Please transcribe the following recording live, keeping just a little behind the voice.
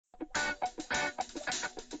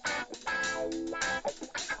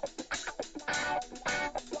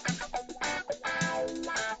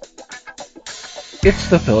It's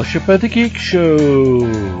the Fellowship of the Geek Show,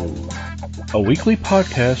 a weekly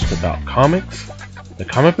podcast about comics, the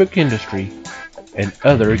comic book industry, and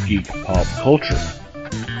other geek pop culture.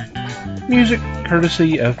 Music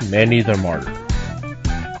courtesy of Manny the Martyr.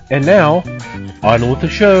 And now, on with the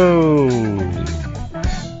show!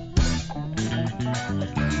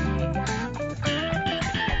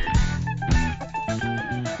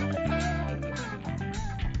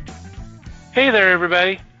 Hey there,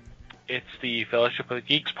 everybody. It's the Fellowship of the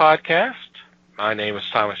Geeks podcast. My name is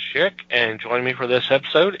Thomas Schick, and joining me for this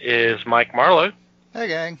episode is Mike Marlowe. Hey,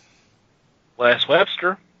 gang. Les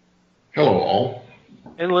Webster. Hello, all.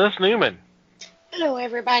 And Liz Newman. Hello,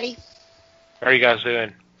 everybody. How are you guys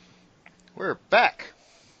doing? We're back.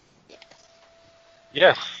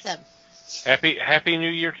 Yes. Awesome. Happy New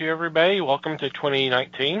Year to everybody. Welcome to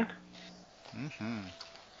 2019.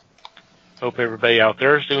 Hope everybody out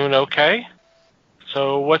there is doing okay.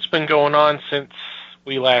 So what's been going on since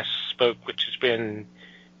we last spoke, which has been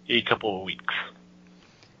a couple of weeks?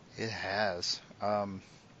 It has.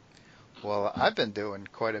 Well, I've been doing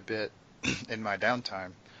quite a bit in my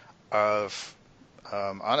downtime of,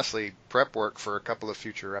 honestly, prep work for a couple of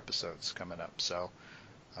future episodes coming up. So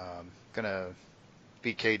going to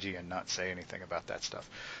be cagey and not say anything about that stuff,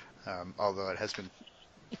 although it has been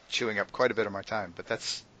chewing up quite a bit of my time. But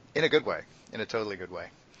that's in a good way, in a totally good way.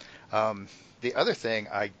 The other thing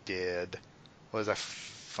I did was I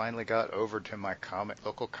finally got over to my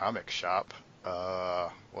local comic shop,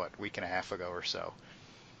 week and a half ago or so.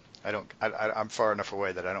 I'm far enough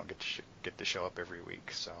away that I don't get to show up every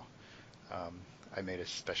week, so I made a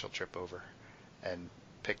special trip over and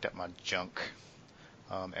picked up my junk.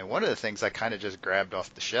 And one of the things I kind of just grabbed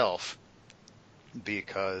off the shelf,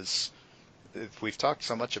 because we've talked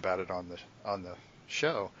so much about it on the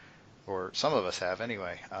show, or some of us have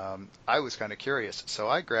anyway. I was kind of curious, so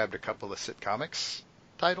I grabbed a couple of Sitcomics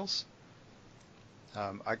titles.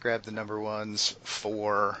 I grabbed the number ones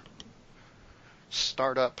for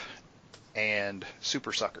Startup and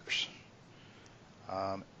Super Suckers,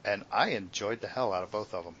 and I enjoyed the hell out of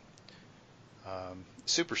both of them.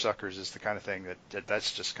 Super Suckers is the kind of thing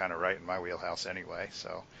that's just kind of right in my wheelhouse anyway.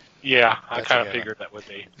 So yeah, I kind of figured that would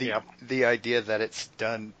be. The idea that it's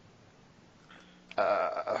done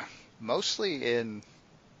mostly in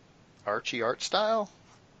Archie art style,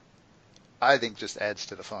 I think just adds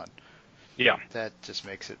to the fun. Yeah. That just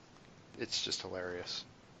makes it's just hilarious.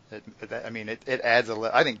 It adds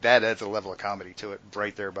I think that adds a level of comedy to it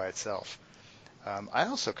right there by itself. I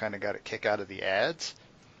also kind of got a kick out of the ads.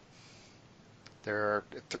 There are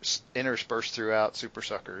interspersed throughout Super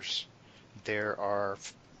Suckers, there are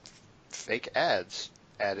fake ads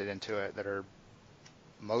added into it that are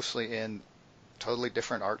mostly in totally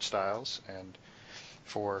different art styles and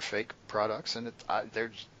for fake products, and I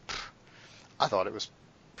thought it was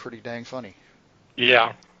pretty dang funny.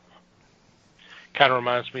 Yeah. Kind of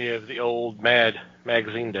reminds me of the old Mad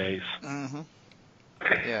magazine days. Mm-hmm.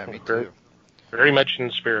 Yeah, me too. Very much in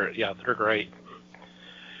spirit. Yeah, they're great.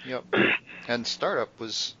 Yep. And Startup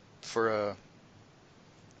was for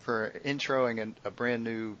introing a brand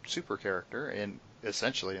new super character in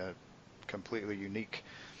essentially a completely unique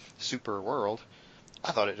super world.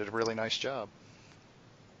 I thought it did a really nice job.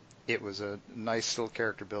 It was a nice little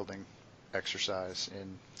character building exercise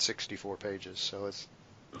in 64 pages, so it's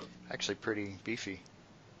actually pretty beefy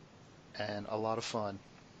and a lot of fun.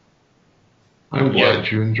 I'm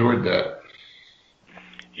glad you enjoyed that.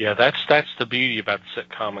 Yeah, that's the beauty about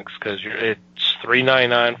Sitcomics, because it's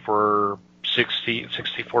 $3.99 for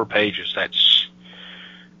 64 pages.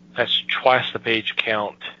 That's twice the page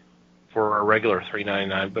count for a regular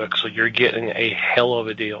 $3.99 book, so you're getting a hell of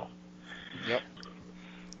a deal. Yep.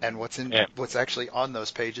 And what's actually on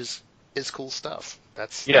those pages is cool stuff.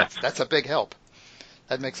 That's a big help.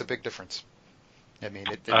 That makes a big difference. I mean,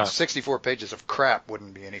 64 pages of crap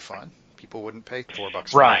wouldn't be any fun. People wouldn't pay $4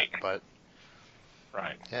 for right. it. But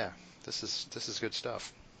right. Yeah, this is good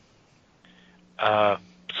stuff.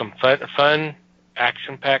 Some fun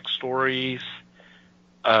action-packed stories.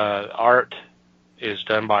 Art is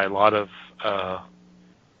done by a lot of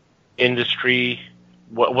industry,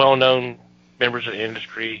 well-known members of the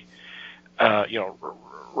industry.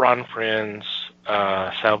 Ron Friends,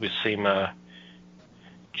 Sal Buscema,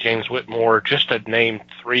 James Whitmore, just to name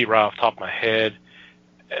three right off the top of my head.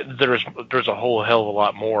 There's a whole hell of a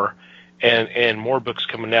lot more, and more books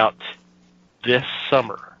coming out this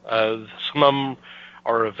summer. Some of them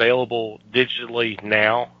are available digitally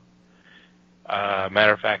now.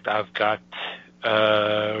 Matter of fact, I've got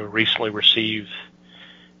recently received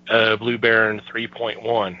Blue Baron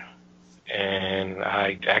 3.1, and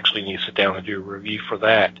I actually need to sit down and do a review for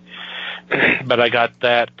that. but I got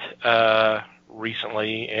that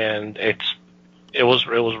recently, and it was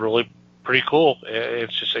really pretty cool.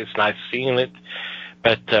 It's nice seeing it,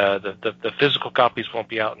 but the physical copies won't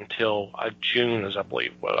be out until June, as I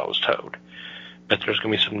believe what I was told. But there's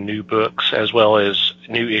going to be some new books as well as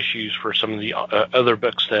new issues for some of the other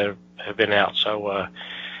books that have been out. So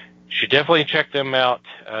you should definitely check them out.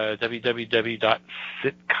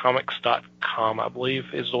 www.sitcomics.com, I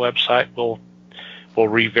believe, is the website. We'll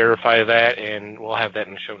re-verify that, and we'll have that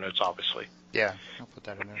in the show notes, obviously. Yeah, I'll put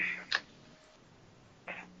that in there.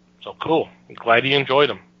 So cool. I'm glad you enjoyed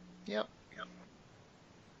them. Yep.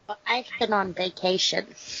 Well, I've been on vacation,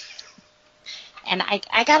 and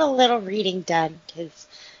I got a little reading done because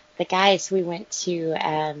the guys, we went to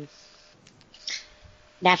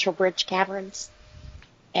Natural Bridge Caverns,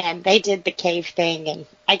 and they did the cave thing, and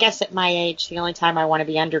I guess at my age, the only time I want to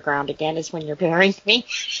be underground again is when you're burying me.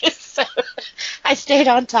 So I stayed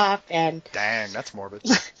on top, and... Dang, that's morbid.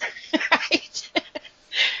 Right.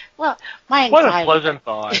 Well, my What anxiety... a pleasant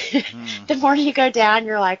thought. The more you go down,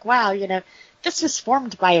 you're like, wow, this was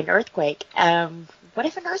formed by an earthquake. What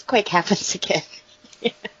if an earthquake happens again?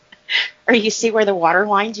 Or you see where the water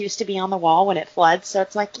lines used to be on the wall when it floods, so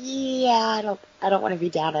it's like, yeah, I don't want to be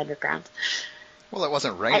down underground. Well, it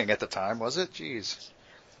wasn't raining at the time, was it? Jeez.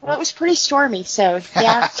 Well, it was pretty stormy, so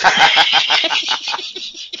yeah.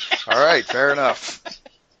 All right, fair enough.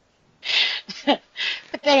 But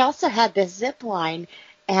they also had this zip line,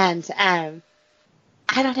 and I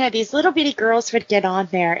don't know, these little bitty girls would get on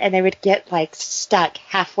there, and they would get like stuck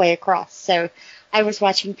halfway across. So I was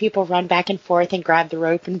watching people run back and forth and grab the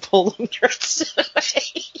rope and pull them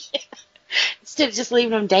away. Instead of just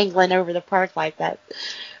leaving them dangling over the park like that.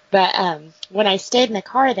 But when I stayed in the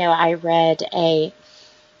car, though, I read I'm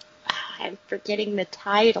forgetting the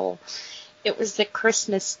title. It was the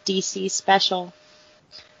Christmas DC special.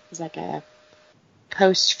 It was like a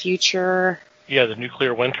post-future. Yeah, the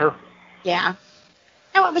nuclear winter. Yeah.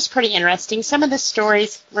 No, it was pretty interesting. Some of the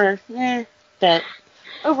stories were, but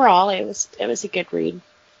overall, it was a good read.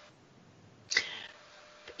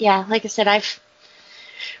 Yeah, like I said,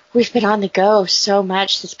 we've been on the go so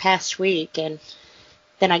much this past week, and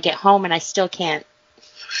then I get home and I still can't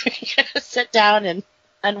sit down and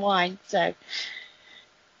unwind. So,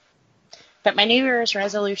 but my New Year's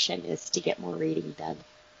resolution is to get more reading done.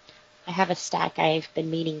 I have a stack I've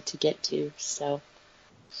been meaning to get to, so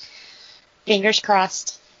fingers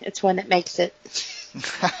crossed. It's one that makes it.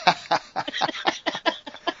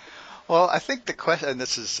 Well, I think the question, and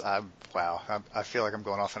this is, wow, I feel like I'm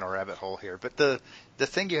going off in a rabbit hole here, but the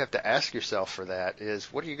thing you have to ask yourself for that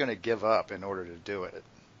is, what are you going to give up in order to do it?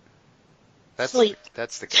 Sleep.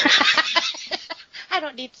 That's the question. I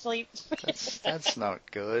don't need sleep. That's not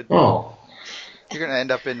good. Oh, You're going to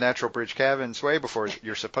end up in Natural Bridge Caverns way before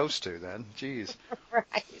you're supposed to then. Jeez.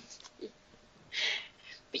 Right.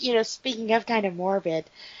 But, speaking of kind of morbid,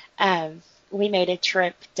 we made a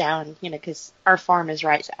trip down, because our farm is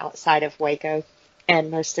right outside of Waco,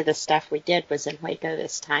 and most of the stuff we did was in Waco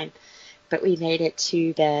this time. But we made it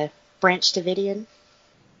to the Branch Davidian,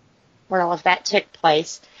 where all of that took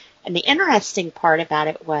place. And the interesting part about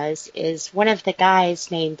it is one of the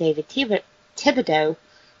guys named David Thibodeau,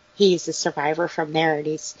 he's a survivor from there, and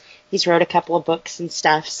he's wrote a couple of books and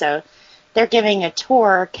stuff. So they're giving a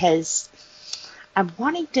tour because I'm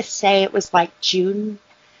wanting to say it was like June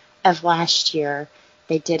of last year.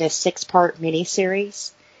 They did a 6-part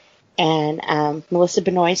miniseries, and Melissa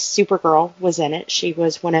Benoist, Supergirl, was in it. She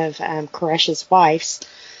was one of Koresh's wives.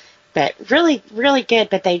 But really, really good.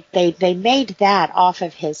 But they made that off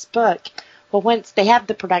of his book. Well, once they have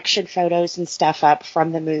the production photos and stuff up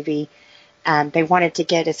from the movie, they wanted to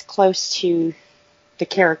get as close to the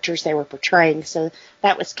characters they were portraying. So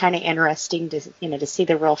that was kind of interesting to see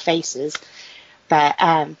the real faces. But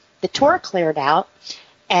the tour cleared out,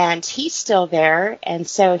 and he's still there. And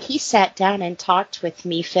so he sat down and talked with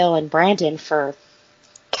me, Phil, and Brandon for,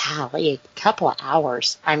 a couple of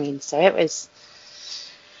hours. So it was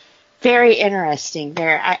very interesting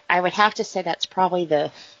there. I would have to say that's probably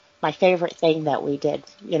my favorite thing that we did,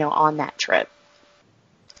 on that trip.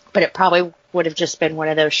 But it probably would have just been one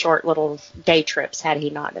of those short little day trips had he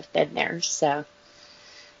not have been there. So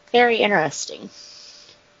very interesting.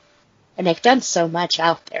 And they've done so much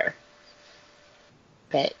out there.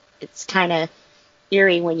 But it's kind of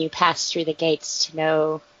eerie when you pass through the gates to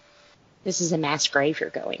know this is a mass grave you're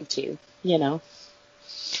going to,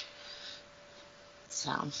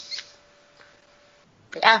 So...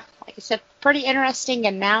 yeah, like I said, pretty interesting.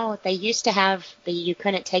 And now they used to have you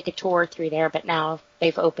couldn't take a tour through there, but now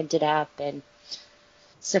they've opened it up. And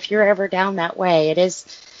so if you're ever down that way, it is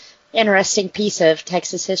interesting piece of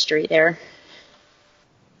Texas history there.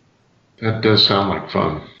 That does sound like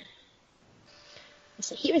fun.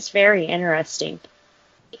 So he was very interesting.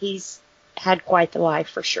 He's had quite the life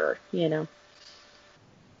for sure, you know.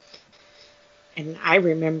 And I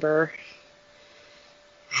remember,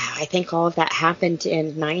 I think all of that happened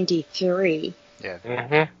in 93. Yeah.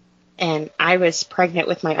 Mm-hmm. And I was pregnant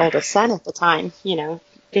with my oldest son at the time, you know,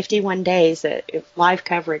 51 days of live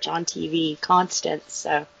coverage on TV, constant.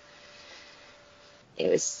 So it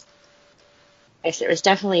was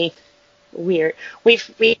definitely weird. We've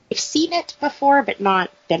seen it before, but not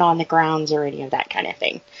been on the grounds or any of that kind of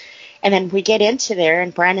thing. And then we get into there,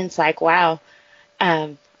 and Brandon's like, wow,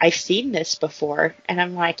 I've seen this before. And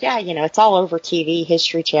I'm like, yeah, you know, it's all over TV.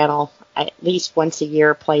 History Channel, at least once a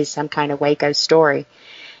year, plays some kind of Waco story.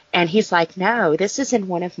 And he's like, no, this is in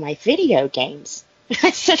one of my video games.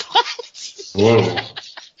 I said, what? Whoa.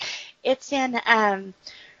 It's in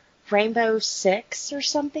Rainbow Six or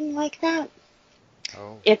something like that.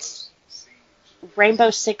 Oh. It's Rainbow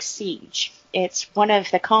Six Siege. It's one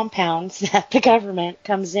of the compounds that the government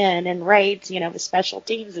comes in and raids, you know, with special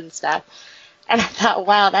teams and stuff. And I thought,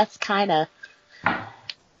 wow, that's kind of,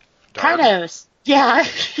 yeah.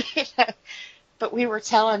 But we were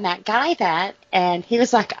telling that guy that, and he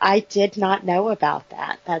was like, I did not know about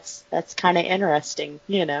that. That's kind of interesting,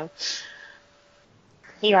 you know.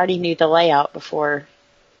 He already knew the layout before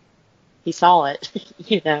he saw it,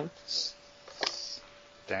 you know.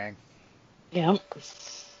 Dang. Yeah.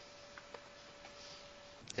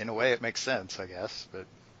 In a way, it makes sense, I guess, but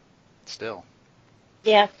still.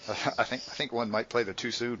 Yeah. I think one might play the too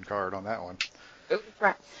soon card on that one.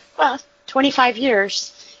 Right. Well, 25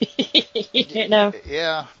 years. You know.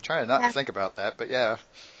 Yeah, trying not to think about that, but yeah.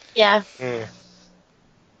 Yeah. Mm.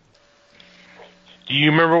 Do you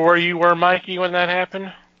remember where you were, Mikey, when that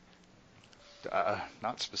happened?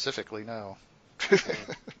 Not specifically, no.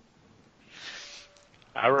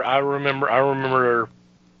 I remember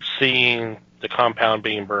seeing the compound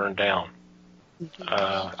being burned down.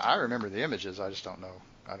 I remember the images. I just don't know.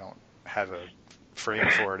 I don't have a frame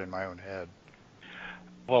for it in my own head.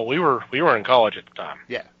 Well, we were in college at the time.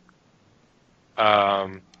 Yeah.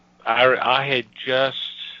 I had just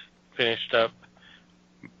finished up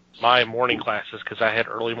my morning classes because I had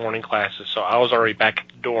early morning classes, so I was already back at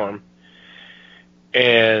the dorm.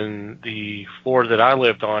 And the floor that I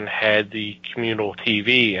lived on had the communal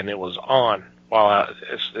TV, and it was on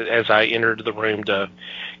as I entered the room to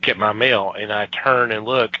get my mail. And I turned and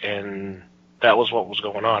looked, and that was what was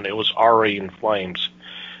going on. It was already in flames.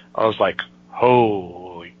 I was like,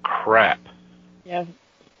 holy crap. Yeah.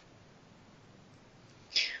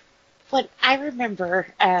 But I remember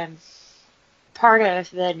part of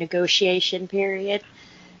the negotiation period,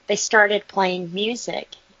 they started playing music.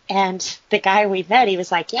 And the guy we met, he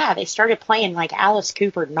was like, yeah, they started playing like Alice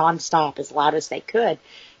Cooper nonstop as loud as they could.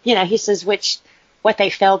 You know, he says, what they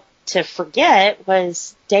failed to forget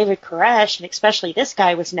was David Koresh, and especially this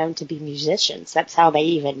guy, was known to be musicians. That's how they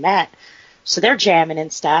even met. So they're jamming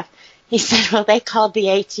and stuff. He said, well, they called the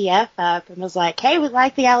ATF up and was like, hey, we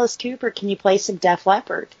like the Alice Cooper. Can you play some Def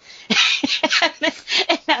Leppard?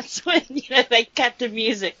 And that's when, you know, they cut the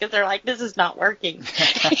music because they're like, this is not working.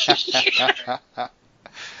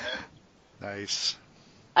 Nice.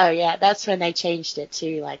 Oh, yeah, that's when they changed it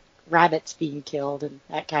to, like, rabbits being killed and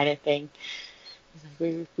that kind of thing.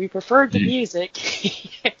 We preferred the music.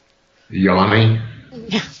 Yawning.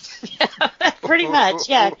 Pretty much,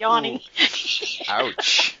 yeah, yawning.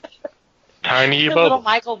 Ouch. Tiny The bubble. little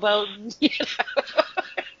Michael Bowden, you know.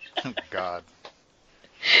 Oh, God.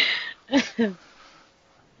 That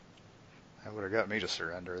would have got me to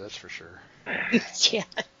surrender, that's for sure. Yeah.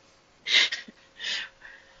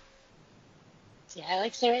 Yeah,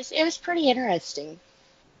 like so it was pretty interesting.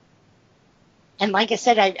 And like I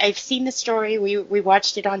said, I've seen the story. We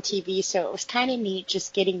watched it on TV, so it was kind of neat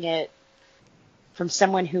just getting it from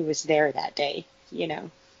someone who was there that day, you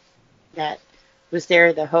know, that was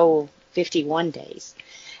there the whole 51 days.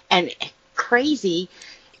 And crazy,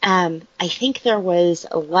 I think there was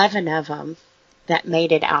 11 of them that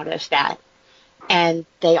made it out of that. And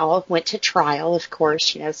they all went to trial, of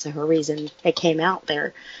course, you know, so the reason they came out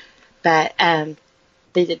there. But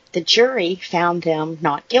the jury found them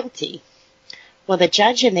not guilty. Well, the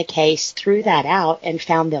judge in the case threw that out and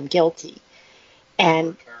found them guilty.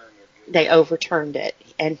 And they overturned it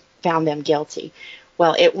and found them guilty.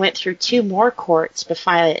 Well, it went through 2 more courts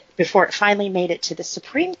before it finally made it to the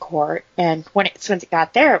Supreme Court. And once it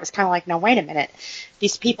got there, it was kind of like, no, wait a minute.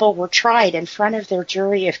 These people were tried in front of their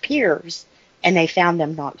jury of peers, and they found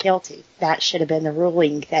them not guilty. That should have been the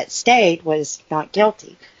ruling that stayed, was not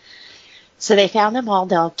guilty. So they found them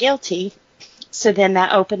all guilty. So then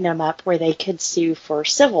that opened them up where they could sue for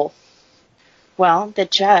civil. Well, the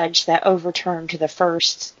judge that overturned the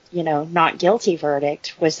first, not guilty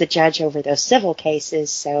verdict was the judge over those civil cases.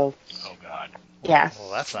 So, Oh God. yeah, Well,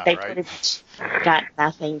 that's not they right. pretty much got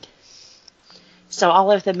nothing. So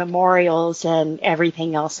all of the memorials and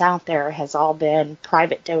everything else out there has all been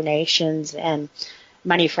private donations and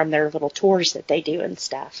money from their little tours that they do and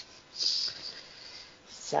stuff.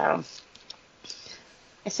 So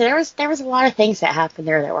there was a lot of things that happened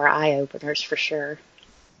there that were eye openers for sure.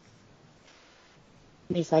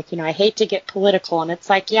 And he's like, I hate to get political, and it's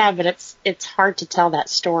like, yeah, but it's hard to tell that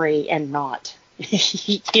story and not,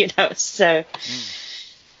 So,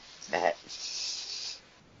 but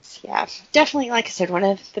yeah, definitely, like I said, one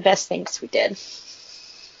of the best things we did.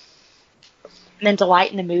 And then to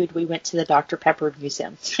lighten the mood, we went to the Dr. Pepper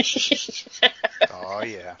Museum. Oh,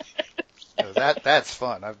 yeah. So that's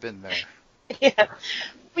fun. I've been there. Yeah.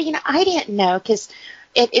 Well, I didn't know because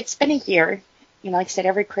it's been a year. Like I said,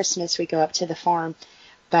 every Christmas we go up to the farm.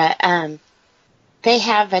 But they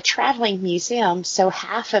have a traveling museum, so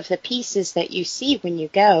half of the pieces that you see when you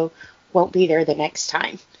go won't be there the next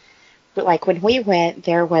time. But like when we went,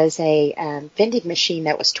 there was a vending machine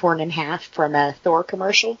that was torn in half from a Thor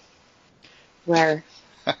commercial where,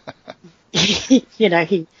 the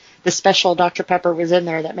special Dr. Pepper was in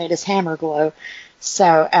there that made his hammer glow.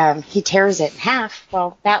 So he tears it in half.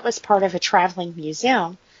 Well, that was part of a traveling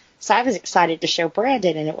museum. So I was excited to show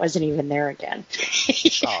Brandon, and it wasn't even there again.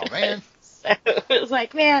 Oh, man. So it was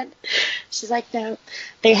like, man. She's like, no.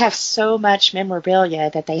 They have so much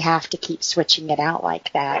memorabilia that they have to keep switching it out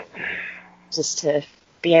like that just to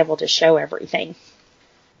be able to show everything.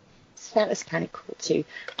 So that was kind of cool, too.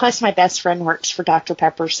 Plus, my best friend works for Dr.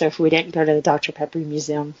 Pepper, so if we didn't go to the Dr. Pepper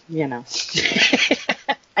Museum,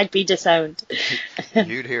 I'd be disowned.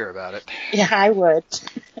 You'd hear about it. Yeah, I would.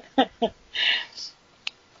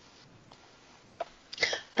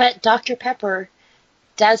 But Dr. Pepper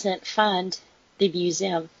doesn't fund the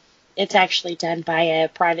museum. It's actually done by a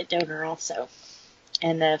private donor also,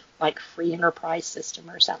 and the free enterprise system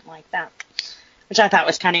or something like that, which I thought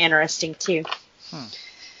was kind of interesting too.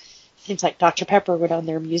 Seems like Dr. Pepper would own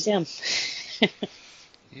their museum.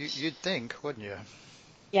 You'd think, wouldn't you?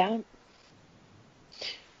 Yeah.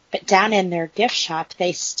 But down in their gift shop,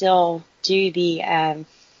 they still do the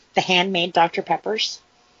handmade Dr. Peppers,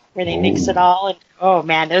 where they mix it all, and oh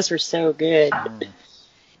man, those were so good.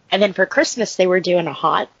 And then for Christmas, they were doing a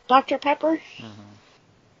hot Dr. Pepper.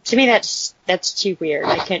 To me, that's too weird.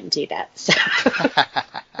 I couldn't do that. So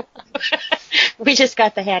we just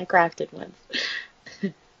got the handcrafted ones.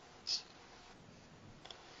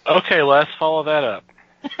 Okay, let's follow that up.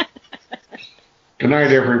 Good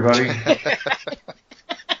night, everybody.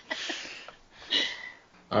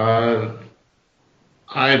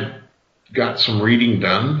 I got some reading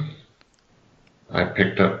done. I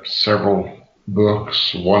picked up several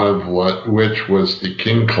books, one of which was the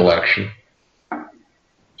King Collection.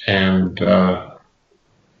 And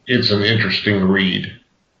it's an interesting read.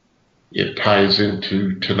 It ties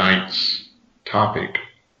into tonight's topic.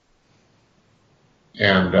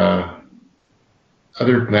 And other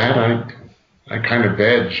than that, I kind of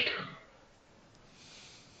vegged.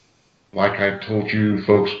 Like I told you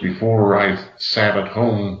folks before, I sat at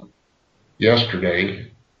home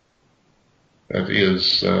yesterday. That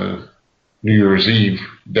is New Year's Eve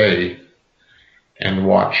day, and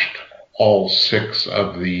watched all 6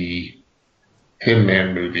 of the Tin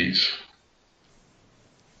Man movies.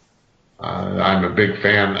 I'm a big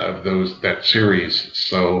fan of that series,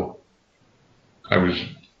 so I was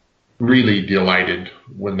really delighted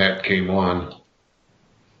when that came on.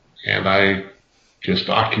 And I just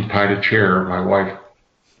occupied a chair. My wife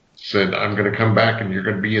said, "I'm going to come back and you're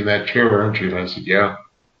going to be in that chair, aren't you?" And I said, "Yeah,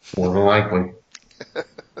 more than likely."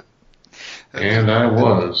 And I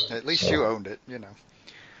was. At least you owned it,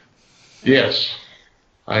 Yes.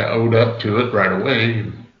 I owed up to it right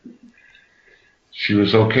away. She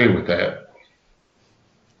was okay with that.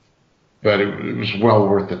 But it was well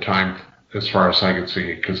worth the time as far as I could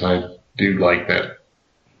see it, because I do like that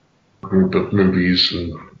group of movies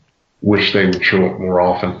and wish they would show it more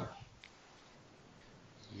often.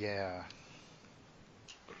 Yeah.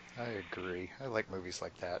 I agree. I like movies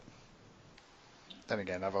like that. Then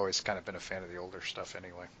again, I've always kind of been a fan of the older stuff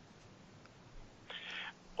anyway.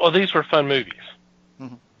 Well, these were fun movies.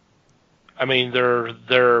 I mean, they're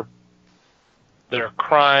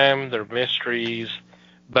crime, they're mysteries,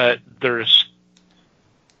 but there's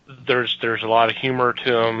a lot of humor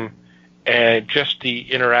to them, and just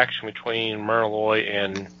the interaction between Myrna Loy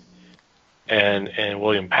and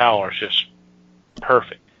William Powell is just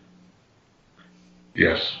perfect.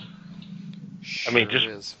 Yes. I mean, Sure just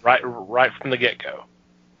is. right from the get-go.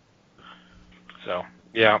 So,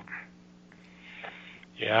 yeah.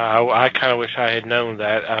 Yeah, I kind of wish I had known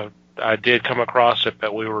that. I did come across it,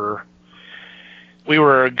 but we were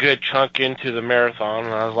a good chunk into the marathon,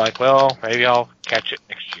 and I was like, well, maybe I'll catch it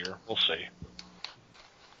next year. We'll see.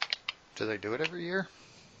 Do they do it every year?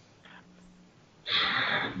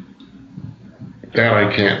 That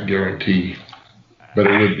I can't guarantee, but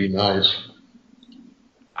it would be nice.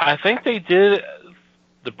 I think they did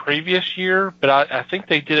the previous year, but I think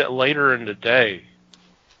they did it later in the day.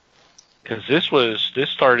 Because this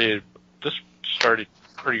started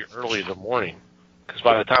pretty early in the morning. Because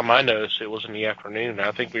by the time I noticed, it was in the afternoon.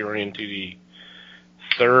 I think we were into the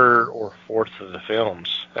third or fourth of the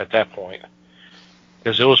films at that point.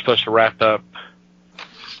 Because it was supposed to wrap up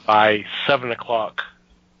by 7 o'clock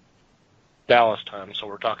Dallas time, so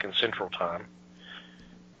we're talking Central time.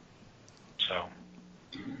 So,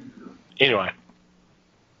 anyway.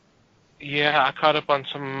 Yeah, I caught up on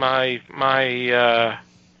some of my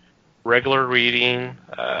regular reading,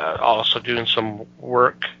 also doing some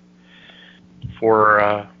work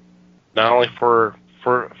for not only for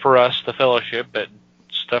us, the fellowship, but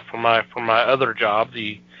stuff for my other job,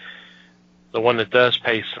 the one that does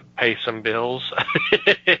pay some bills.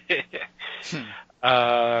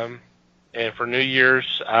 And for New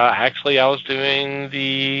Year's, actually, I was doing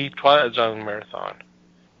the Twilight Zone marathon.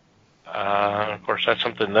 Of course, that's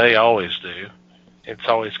something they always do. It's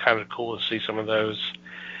always kind of cool to see some of those.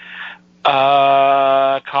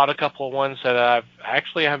 Caught a couple of ones that I've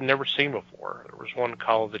never seen before. There was one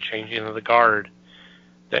called The Changing of the Guard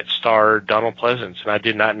that starred Donald Pleasence, and I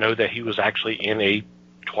did not know that he was actually in a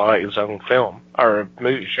Twilight Zone film or a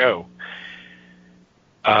movie show.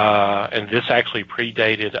 And this actually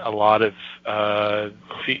predated a lot of the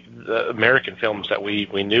American films that we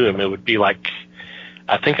knew him. It would be like,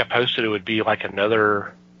 I think I posted it would be like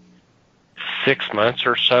another 6 months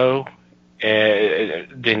or so,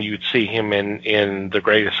 then you'd see him in The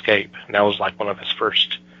Great Escape. And that was like one of his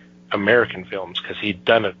first American films, because he'd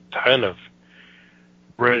done a ton of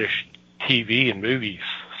British TV and movies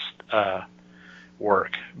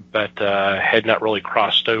work, but had not really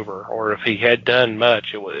crossed over. Or if he had done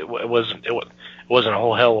much, it wasn't a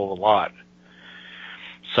whole hell of a lot.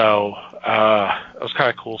 So it was kind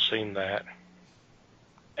of cool seeing that.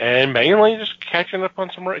 And mainly just catching up on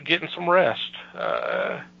getting some rest.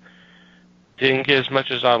 Didn't get as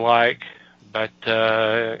much as I like, but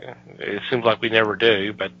it seems like we never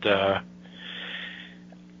do. But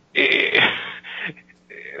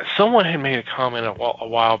someone had made a comment a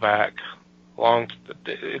while back,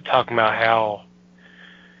 talking about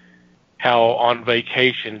how on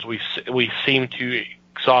vacations we seem to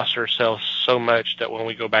exhaust ourselves so much that when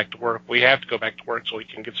we go back to work, we have to go back to work so we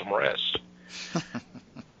can get some rest.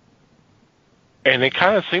 And it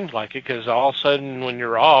kind of seems like it, because all of a sudden when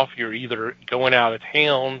you're off, you're either going out of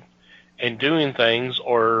town and doing things,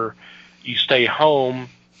 or you stay home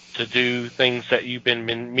to do things that you've been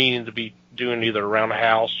meaning to be doing, either around the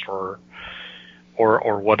house or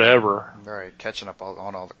whatever. Right, catching up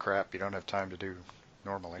on all the crap you don't have time to do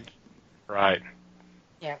normally. Right.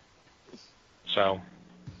 Yeah. So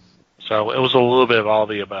it was a little bit of all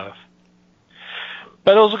the above.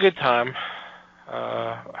 But it was a good time.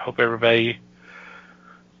 I hope everybody,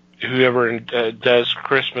 whoever does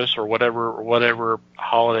Christmas or whatever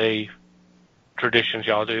holiday traditions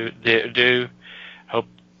y'all do, hope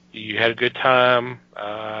you had a good time.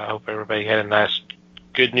 Hope everybody had a nice,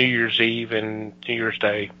 good New Year's Eve and New Year's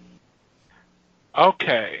Day.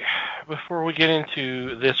 Okay, before we get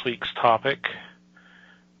into this week's topic,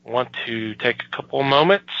 I want to take a couple of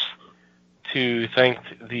moments to thank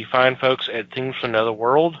the fine folks at Things from Another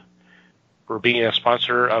World for being a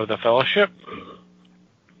sponsor of the Fellowship.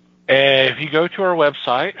 And if you go to our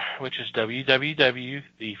website, which is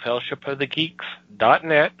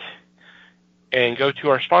www.thefellowshipofthegeeks.net, and go to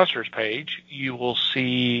our sponsors page, you will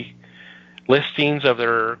see listings of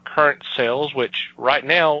their current sales, which right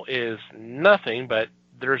now is nothing, but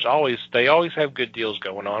they always have good deals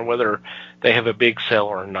going on, whether they have a big sale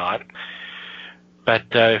or not. But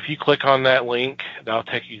if you click on that link, that'll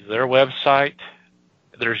take you to their website.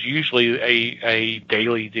 There's usually a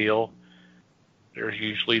daily deal. There's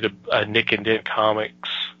usually the Nick and Dent comics,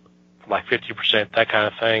 like 50%, that kind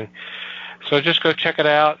of thing. So just go check it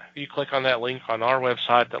out. You click on that link on our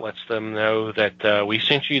website, that lets them know that we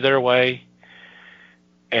sent you their way.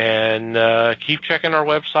 And keep checking our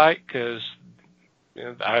website, because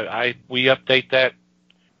we update that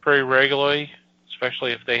pretty regularly,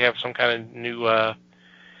 especially if they have some kind of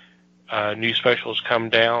new specials come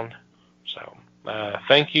down. So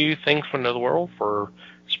thank you, Things from Another World, for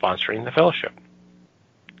sponsoring the fellowship.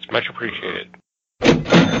 It's much appreciated.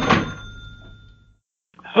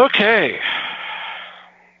 Okay.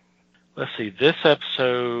 Let's see. This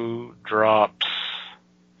episode drops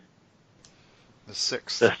The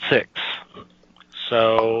 6th. the 6th.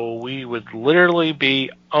 So we would literally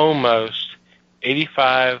be almost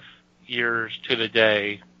 85 years to the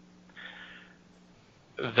day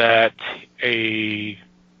that a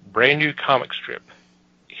brand new comic strip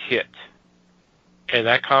hit. And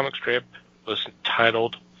that comic strip was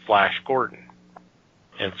titled Flash Gordon.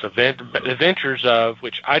 And it's adventures of,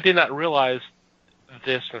 which I did not realize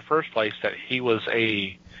this in the first place, that he was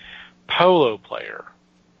a polo player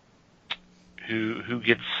who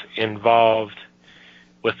gets involved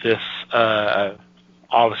with this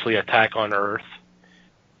obviously attack on Earth.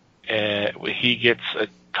 And he gets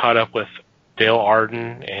caught up with Dale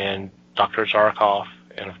Arden and Dr. Zarkov,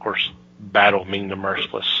 and of course battle Ming the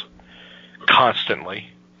Merciless constantly.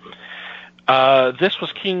 This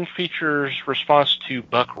was King Features' response to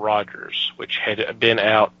Buck Rogers, which had been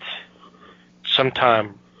out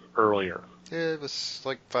sometime earlier. Yeah, it was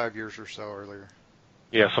like 5 years or so earlier.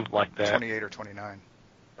 Yeah, something like that. 28 or 29.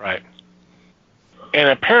 Right. And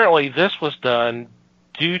apparently this was done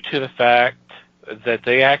due to the fact that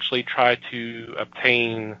they actually tried to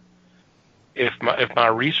obtain, if my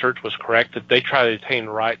research was correct, that they tried to obtain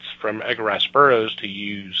rights from Edgar Rice Burroughs to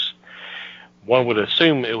use, one would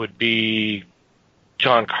assume it would be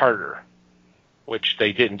John Carter, which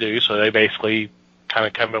they didn't do, so they basically kind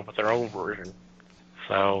of come up with their own version.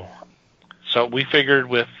 So we figured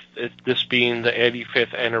with this being the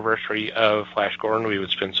 85th anniversary of Flash Gordon, we would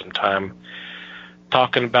spend some time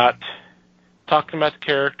talking about the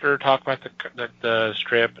character, talking about the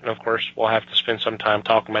strip, and of course we'll have to spend some time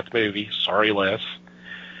talking about the movie. Sorry, Les.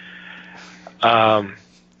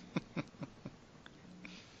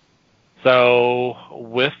 So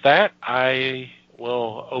with that, I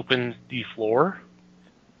will open the floor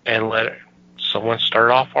and let someone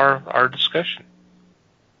start off our discussion.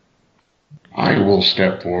 I will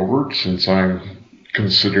step forward since I'm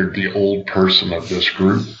considered the old person of this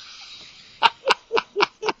group.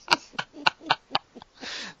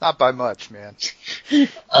 Not by much, man.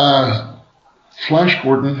 Flash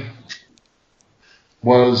Gordon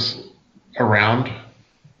was around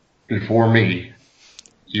before me,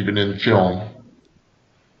 even in film,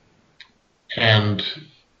 and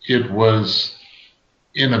it was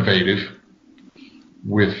innovative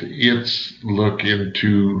with its look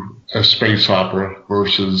into a space opera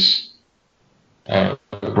versus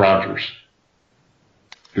Rogers.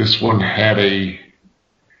 This one had a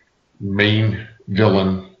main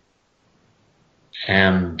villain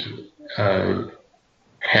and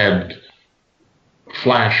had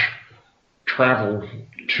Flash travel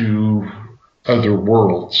to other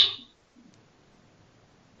worlds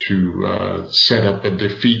to set up a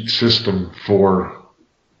defeat system for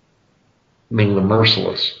Ming the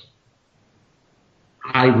Merciless.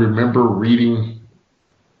 I remember reading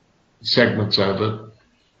segments of it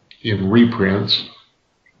in reprints,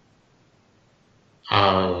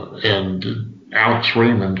 and Alex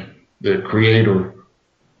Raymond, the creator,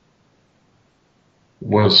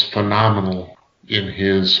 was phenomenal in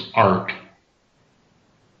his art.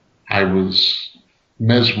 I was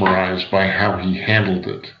mesmerized by how he handled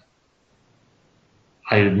it.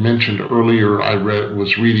 I had mentioned earlier I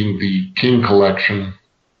was reading the King collection,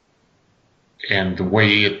 and the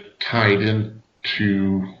way it tied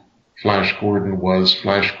into Flash Gordon was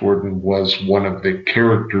one of the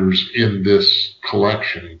characters in this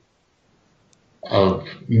collection of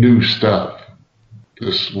new stuff.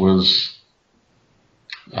 This was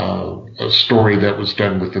a story that was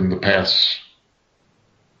done within the past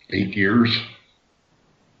 8 years,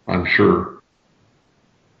 I'm sure.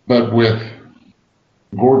 But with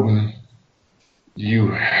Gordon,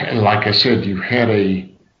 like I said, you had a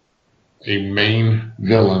main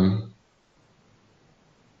villain,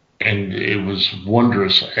 and it was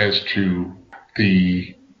wondrous as to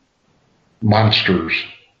the monsters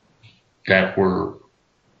that were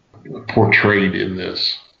portrayed in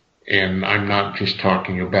this. And I'm not just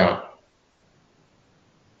talking about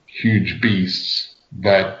huge beasts,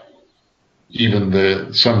 but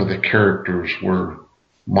even some of the characters were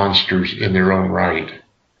monsters in their own right.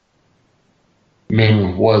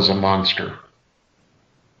 Ming was a monster.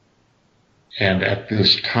 And at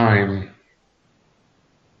this time,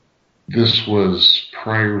 this was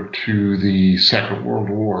prior to the Second World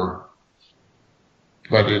War,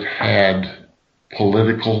 but it had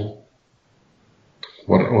political,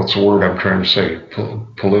 what's the word I'm trying to say?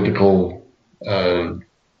 Political...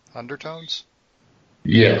 undertones?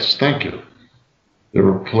 Yes, thank you. There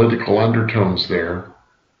were political undertones there,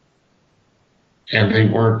 and they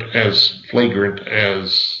weren't as flagrant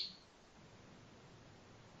as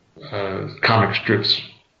comic strips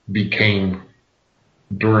became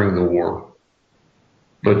during the war.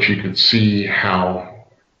 But you could see how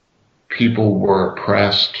people were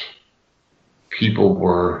oppressed, people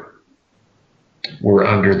were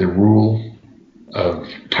under the rule of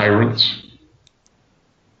tyrants,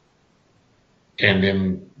 and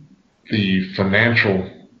in the financial,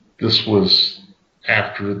 this was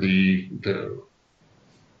after the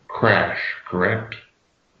crash, correct?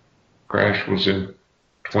 Crash was in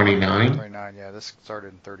 29? 29, yeah, this started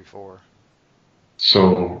in 34.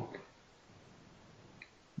 So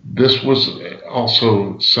this was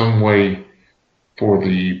also some way for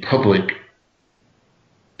the public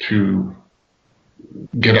to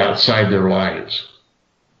get outside their lives.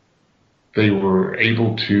 They were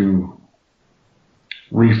able to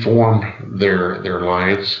reform their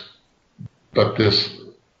lives, but this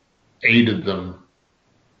aided them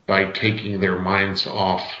by taking their minds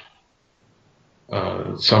off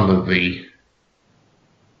some of the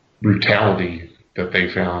brutality that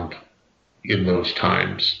they found in those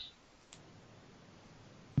times.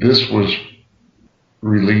 This was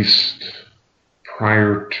released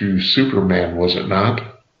prior to Superman, was it not?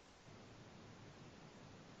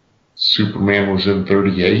 Superman was in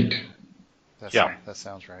 38. Yeah. That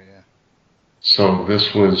sounds right, yeah. So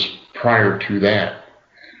this was prior to that.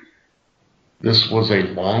 This was a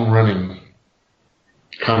long-running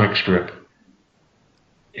comic strip,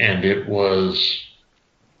 and it was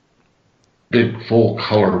big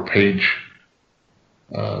full-color page,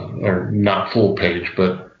 or not full page,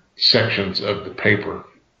 but sections of the paper.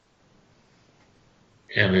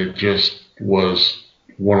 And it just was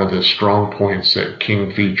one of the strong points that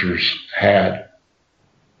King Features had.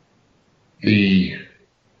 The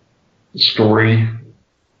story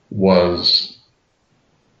was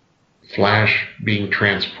Flash being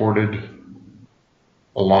transported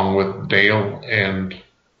along with Dale and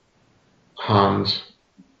Hans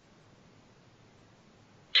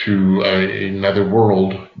to another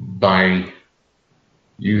world by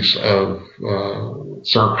use of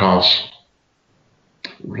Zarkov's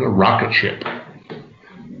rocket ship.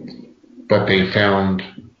 But they found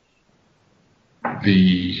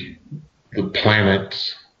the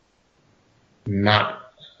planet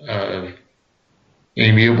not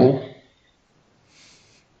amiable.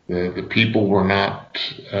 The people were not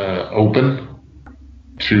open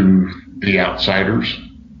to the outsiders.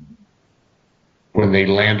 When they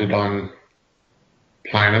landed on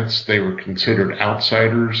planets, they were considered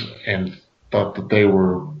outsiders and thought that they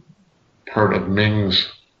were part of Ming's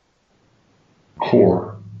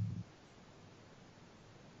core.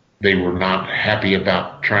 They were not happy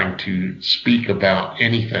about trying to speak about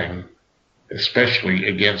anything, especially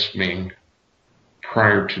against Ming,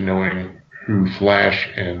 prior to knowing who Flash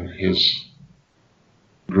and his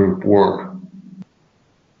group were.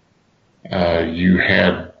 You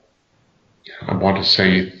had, I want to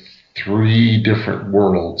say, 3 different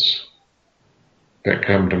worlds that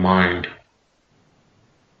come to mind.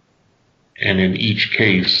 And in each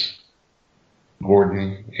case,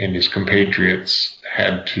 Gordon and his compatriots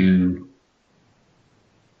had to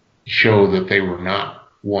show that they were not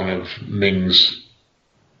one of Ming's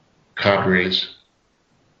cadres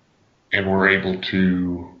and were able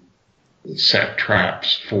to set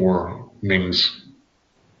traps for Ming's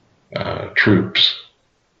troops.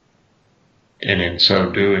 And in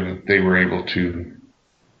so doing, they were able to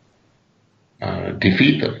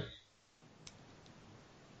defeat them.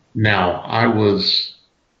 Now, I was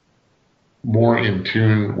more in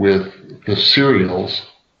tune with the serials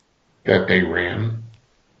that they ran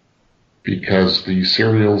because the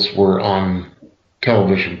serials were on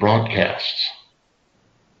television broadcasts.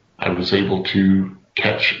 I was able to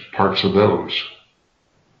catch parts of those.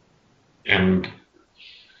 And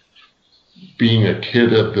being a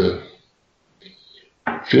kid of the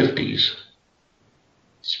 50s,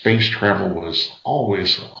 space travel was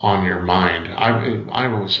always on your mind. I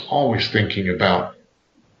was always thinking about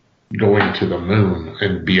going to the moon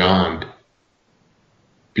and beyond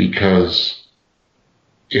because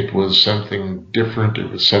it was something different, it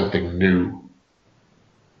was something new.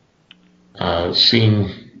 Seeing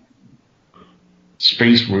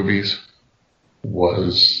space movies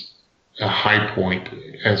was a high point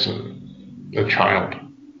as a child.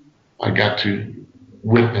 I got to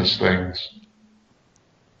witness things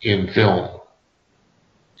in film,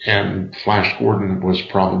 and Flash Gordon was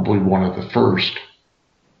probably one of the first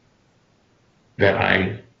that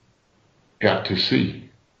I got to see.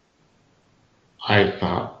 I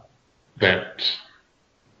thought that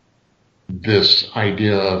this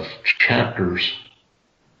idea of chapters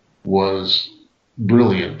was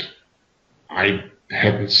brilliant. I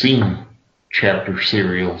hadn't seen chapter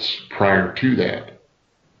serials prior to that,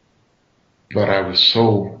 but I was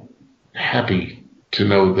so happy to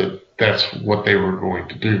know that that's what they were going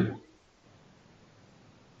to do.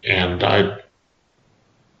 And I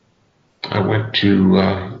went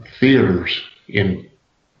to theaters in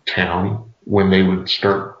town when they would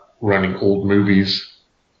start running old movies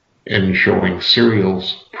and showing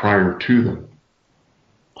serials prior to them.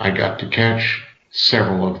 I got to catch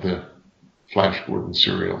several of the Flash Gordon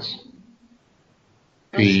serials.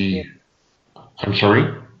 I'm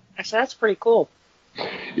sorry? I said, that's pretty cool.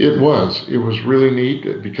 It was. It was really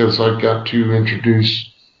neat because I got to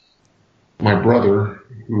introduce my brother,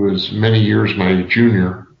 who is many years my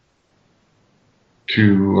junior, to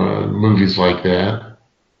movies like that,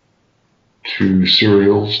 to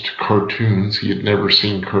serials, to cartoons. He had never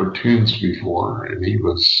seen cartoons before, and he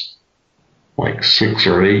was like 6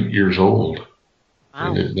 or 8 years old.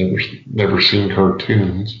 Wow. And had never seen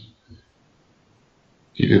cartoons.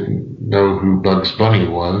 He didn't know who Bugs Bunny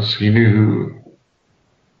was. He knew who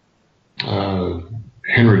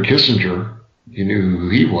Henry Kissinger. He knew who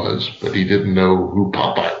he was, but he didn't know who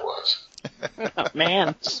Popeye was. Oh,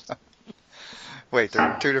 man. Wait,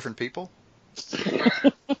 they're two different people?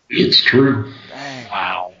 It's true. Dang.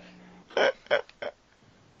 Wow.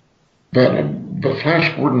 But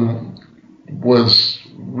Flash Gordon was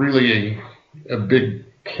really a big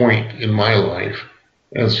point in my life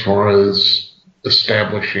as far as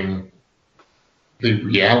establishing the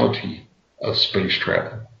reality of space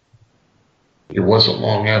travel. It wasn't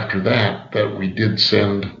long after that we did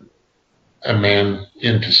send a man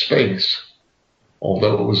into space.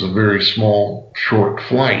 Although it was a very small, short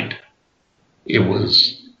flight, it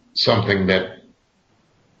was something that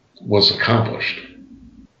was accomplished.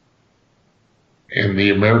 And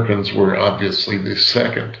the Americans were obviously the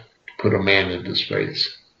second to put a man into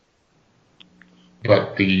space.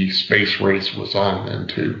 But the space race was on then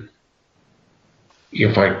too.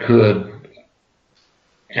 If I could,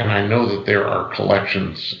 and I know that there are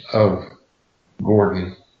collections of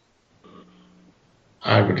Gordon,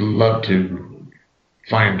 I would love to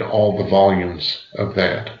find all the volumes of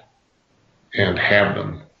that and have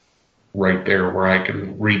them right there where I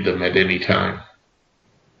can read them at any time.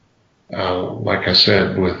 Like I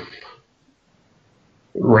said, with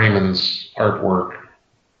Raymond's artwork,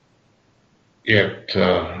 it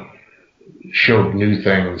showed new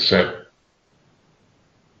things that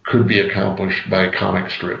could be accomplished by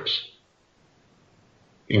comic strips,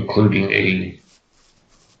 including a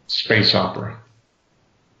space opera.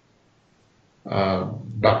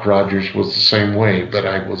 Buck Rogers was the same way, but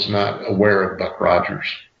I was not aware of Buck Rogers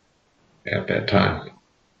at that time.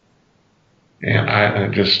 And I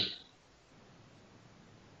just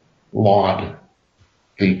laud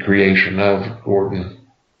the creation of Gordon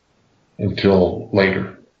until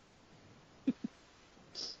later.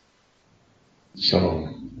 So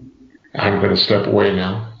I'm going to step away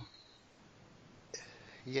now.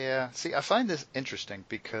 Yeah, see, I find this interesting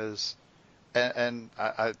because, and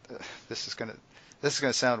I this is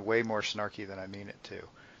gonna sound way more snarky than I mean it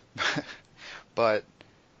to, but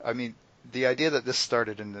I mean the idea that this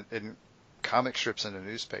started in comic strips in a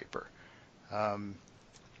newspaper.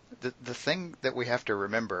 The thing that we have to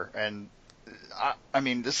remember, and I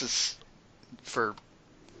mean this is for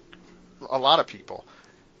a lot of people,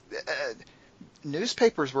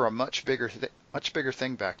 newspapers were a much bigger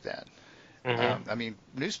thing back then. Mm-hmm. I mean,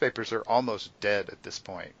 newspapers are almost dead at this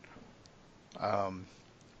point.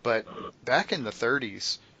 But back in the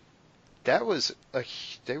 30s, that was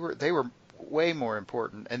they were way more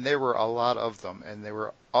important, and there were a lot of them, and they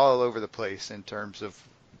were all over the place in terms of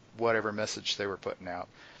whatever message they were putting out.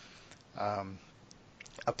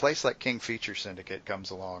 A place like King Feature Syndicate comes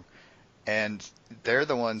along, and they're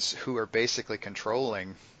the ones who are basically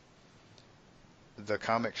controlling the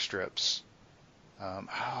comic strips.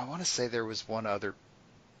 I want to say there was one other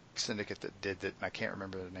syndicate that did that, and I can't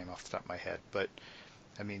remember the name off the top of my head, but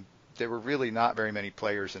I mean, there were really not very many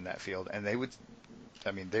players in that field, and they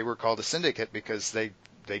were called a syndicate because they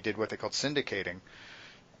did what they called syndicating.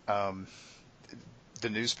 The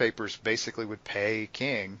newspapers basically would pay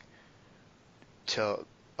King to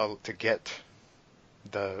get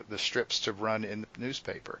the strips to run in the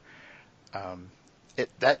newspaper.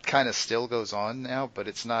 That kind of still goes on now, but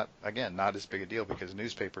it's not as big a deal because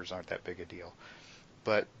newspapers aren't that big a deal.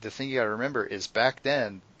 But the thing you got to remember is back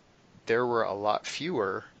then there were a lot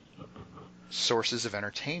fewer sources of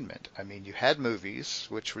entertainment. I mean, you had movies,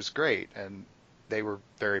 which was great, and they were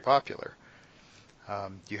very popular.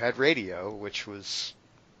 You had radio, which was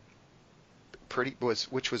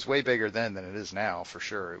which was way bigger then than it is now for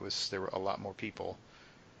sure. There were a lot more people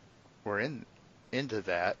were into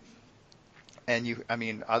that.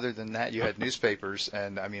 And other than that, you had newspapers,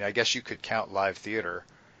 and I guess you could count live theater,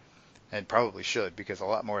 and probably should, because a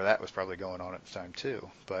lot more of that was probably going on at the time too.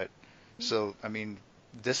 But so,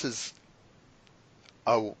 this is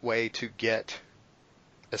a way to get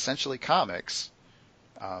essentially comics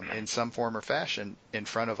in some form or fashion in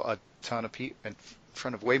front of a ton of people, in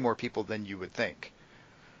front of way more people than you would think.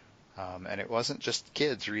 And it wasn't just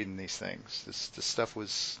kids reading these things. This stuff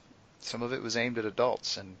some of it was aimed at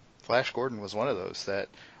adults, and Flash Gordon was one of those that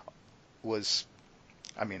was,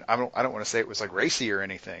 I don't want to say it was like racy or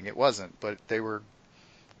anything. It wasn't, but they were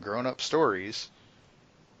grown-up stories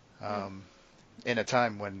in a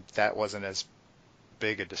time when that wasn't as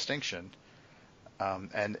big a distinction.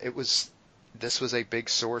 And this was a big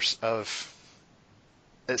source of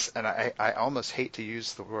this, and I almost hate to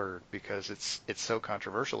use the word because it's so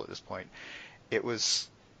controversial at this point. It was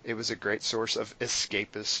a great source of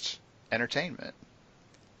escapist entertainment.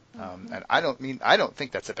 And I don't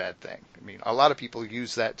think that's a bad thing. A lot of people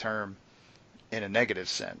use that term in a negative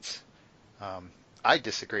sense. I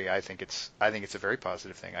disagree. I think it's a very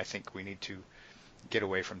positive thing. I think we need to get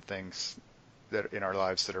away from things that in our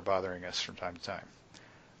lives that are bothering us from time to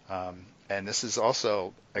time. And this is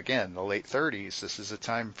also, again, the late 30s. This is a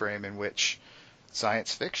time frame in which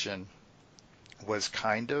science fiction was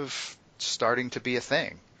kind of starting to be a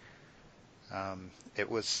thing.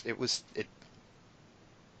 It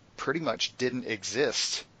pretty much didn't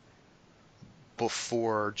exist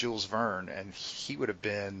before Jules Verne, and he would have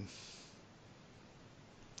been,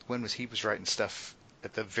 when was he was writing stuff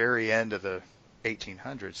at the very end of the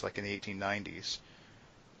 1800s, like in the 1890s.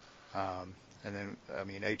 And then,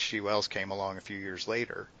 H.G. Wells came along a few years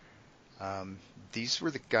later. These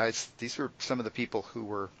were some of the people who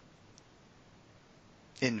were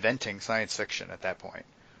inventing science fiction at that point.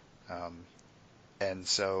 And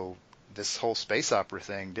so this whole space opera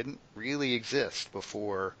thing didn't really exist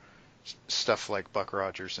before stuff like Buck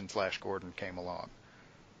Rogers and Flash Gordon came along.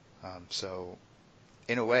 So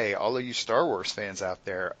in a way, all of you Star Wars fans out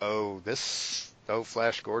there owe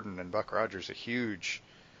Flash Gordon and Buck Rogers a huge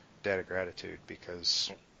debt of gratitude,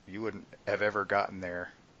 because you wouldn't have ever gotten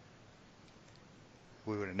there.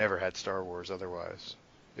 We would have never had Star Wars otherwise.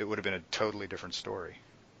 It would have been a totally different story.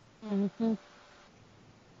 Mm-hmm.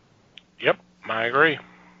 Yep, I agree.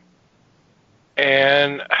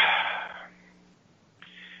 And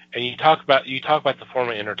you talk about the form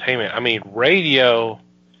of entertainment. Radio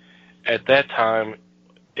at that time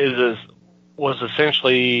was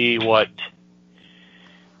essentially what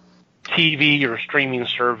TV or streaming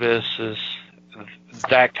services,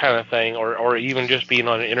 that kind of thing, or even just being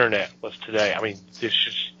on the internet was today. It's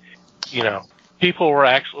just, people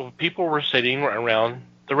were sitting around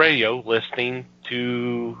the radio listening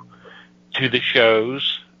to the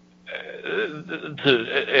shows,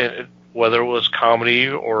 whether it was comedy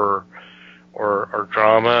or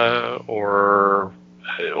drama or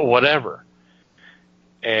whatever.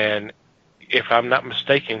 And if I'm not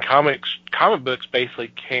mistaken, comic books basically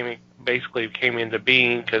came into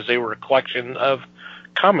being because they were a collection of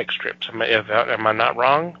comic strips. Am I not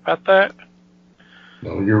wrong about that?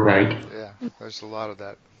 No, you're right. Yeah, there's a lot of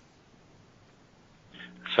that.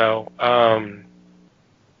 So,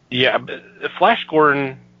 Flash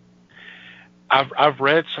Gordon. I've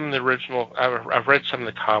read some of the original. I've read some of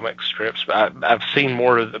the comic strips, but I've seen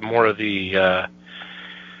more of the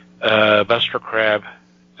Buster Crabbe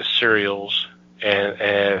serials and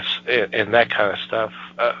that kind of stuff.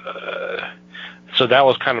 So that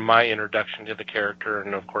was kind of my introduction to the character,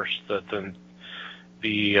 and of course the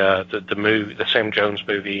movie, the Sam Jones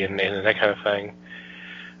movie, and that kind of thing.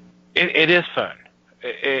 It is fun.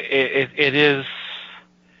 It is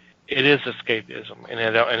escapism,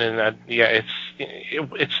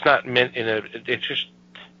 it's not meant in a.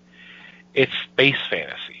 It's space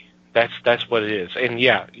fantasy. That's what it is, and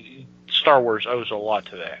Star Wars owes a lot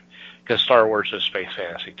to that, because Star Wars is space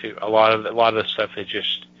fantasy too. A lot of the stuff, it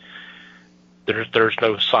just there's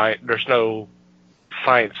no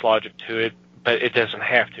science logic to it, but it doesn't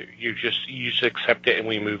have to. You just accept it and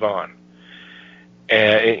we move on.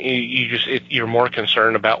 And you're more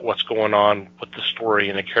concerned about what's going on with the story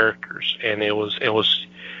and the characters. And it was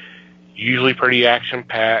usually pretty action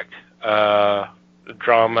packed,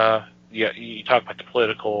 drama. Yeah, you talk about the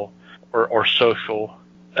political or social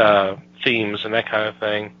themes and that kind of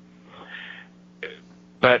thing.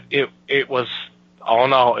 But it was, all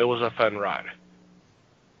in all, it was a fun ride.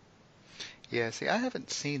 Yeah, see, I haven't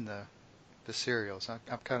seen the serials. I'm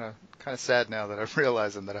kind of sad now that I'm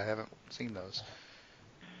realizing that I haven't seen those.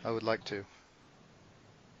 I would like to.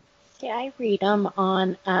 Yeah, I read them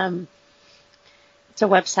on, it's a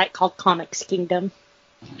website called Comics Kingdom,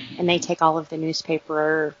 and they take all of the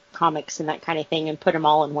newspaper comics and that kind of thing and put them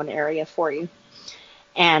all in one area for you.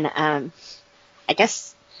 And I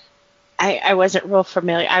guess I wasn't real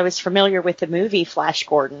familiar. I was familiar with the movie Flash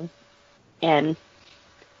Gordon, and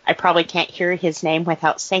I probably can't hear his name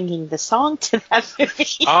without singing the song to that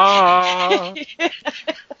movie. Ah,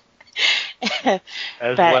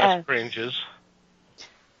 as But Les cringes.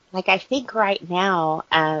 like I think right now,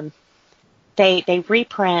 they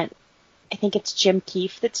reprint. I think it's Jim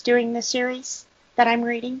Keefe that's doing the series that I'm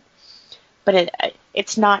reading, but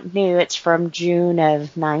it's not new. It's from June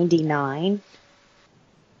of '99.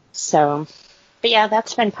 So, but yeah,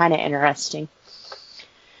 that's been kind of interesting.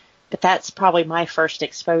 But that's probably my first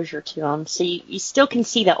exposure to them. So you still can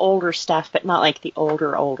see the older stuff, but not like the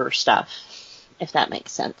older stuff, if that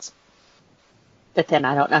makes sense. But then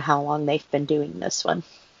I don't know how long they've been doing this one.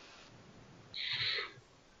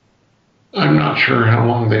 I'm not sure how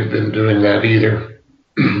long they've been doing that either,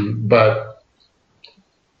 but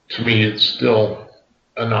to me, it's still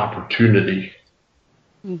an opportunity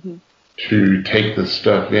Mm-hmm. to take this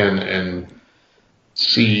stuff in and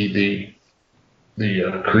see the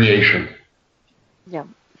creation Yeah.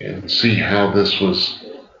 and see how this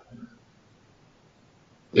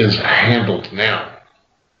is handled now.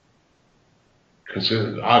 Because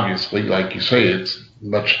obviously, like you say, it's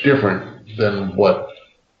much different than what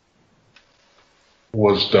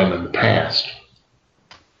was done in the past.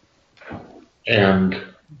 And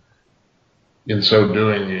in so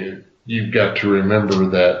doing, you've got to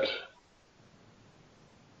remember that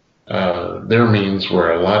their means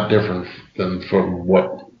were a lot different than from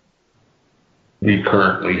what we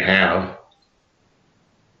currently have.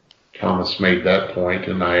 Thomas made that point,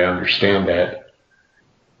 and I understand that.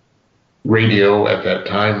 Radio at that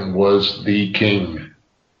time was the king.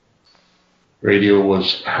 Radio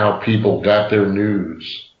was how people got their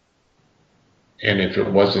news. And if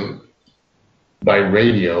it wasn't by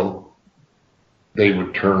radio, they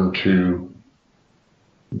would turn to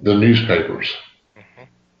the newspapers. Mm-hmm.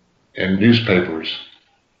 And newspapers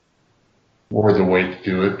were the way to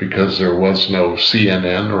do it because there was no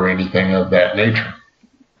CNN or anything of that nature.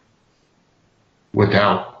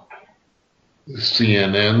 Without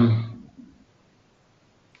CNN,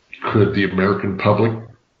 could the American public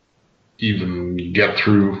even get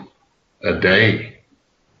through a day?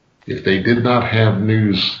 If they did not have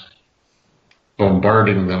news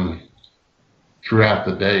bombarding them throughout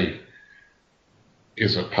the day,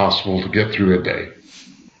 is it possible to get through a day?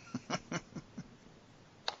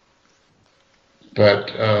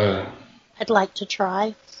 But I'd like to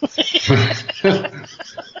try. Ain't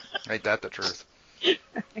that the truth?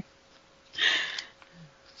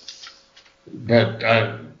 But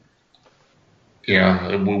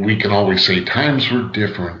yeah, we can always say times were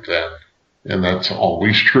different then, and that's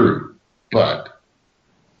always true. But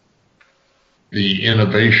the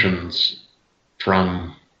innovations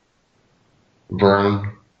from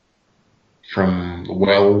Verne, from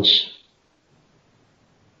Wells,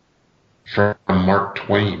 from Mark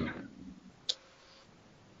Twain.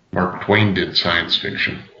 Mark Twain did science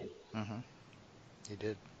fiction. Mm-hmm. He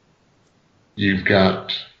did. You've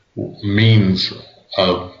got means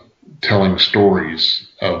of telling stories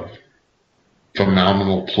of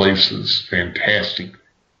phenomenal places, fantastic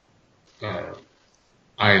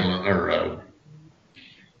island or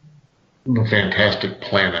fantastic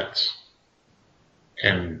planets,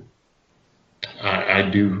 and I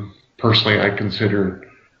do personally. I consider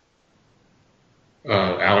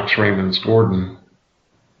Alex Raymond's Gordon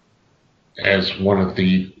as one of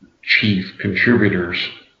the chief contributors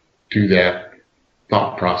to that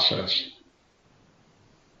thought process.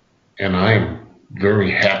 And I'm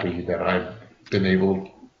very happy that I've been able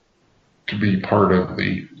to be part of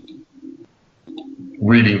the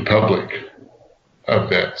reading public of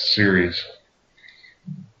that series,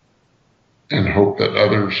 and hope that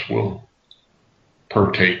others will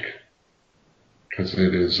partake, because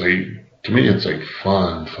it is to me, it's a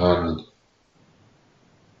fun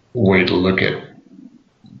way to look at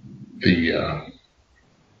the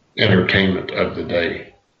entertainment of the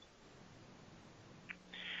day.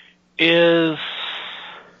 Is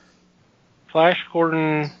Flash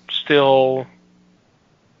Gordon still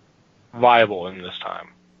viable in this time?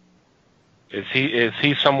 Is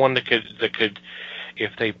he someone that could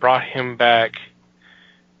if they brought him back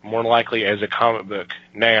more likely as a comic book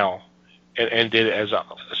now and did it as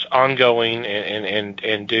ongoing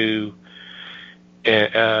and do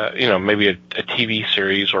maybe a TV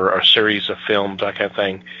series or a series of films, that kind of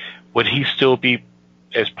thing, would he still be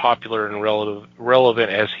as popular and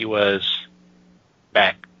relevant as he was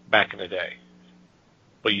back back in the day.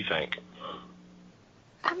 What do you think?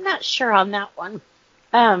 I'm not sure on that one.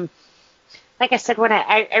 Like I said, when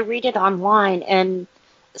I read it online, and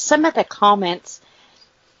some of the comments,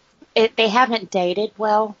 they haven't dated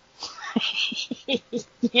well,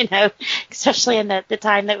 especially in the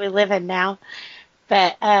time that we live in now.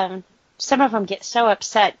 But some of them get so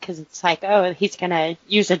upset because it's like, oh, he's going to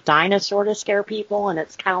use a dinosaur to scare people. And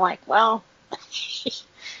it's kind of like, well,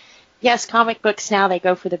 yes, comic books now, they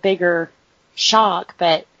go for the bigger shock.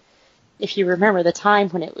 But if you remember the time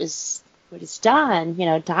when it was done,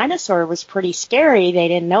 dinosaur was pretty scary. They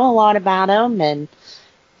didn't know a lot about them, and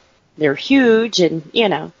they're huge. And,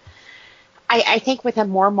 I think with a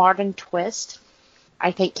more modern twist,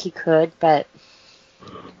 I think he could, but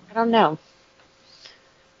I don't know.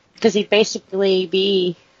 Because he'd basically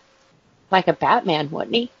be like a Batman,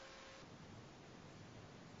 wouldn't he?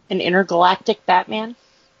 An intergalactic Batman?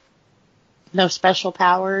 No special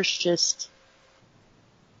powers, just...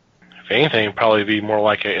 If anything, it'd probably be more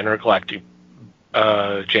like an intergalactic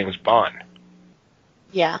James Bond.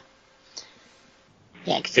 Yeah.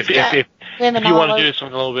 Yeah, because if you want to do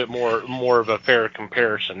something a little bit more of a fair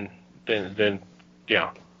comparison, then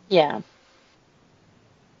yeah. Yeah.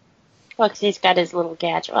 Well, because he's got his little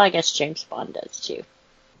gadget. Well, I guess James Bond does too.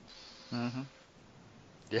 Mm-hmm.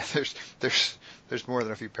 Yeah, there's more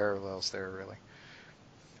than a few parallels there, really.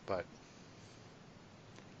 But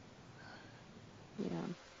yeah.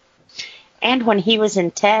 And when he was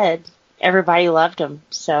in Ted, everybody loved him.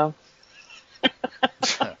 So.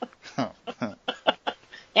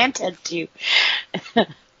 And Ted too.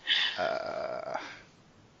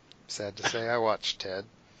 Sad to say, I watched Ted.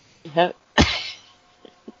 Yep.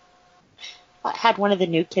 I had one of the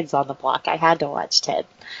New Kids on the Block. I had to watch Ted.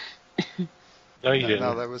 No, you didn't.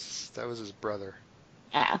 No, that was his brother.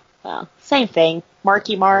 Yeah, well, same thing.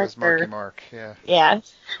 Marky Mark. It was Marky Mark, yeah. Yeah.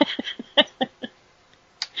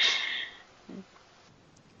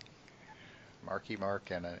 Marky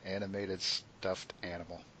Mark and an animated stuffed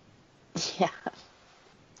animal. Yeah.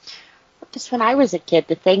 Just when I was a kid,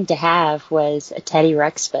 the thing to have was a Teddy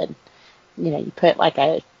Ruxpin. You put like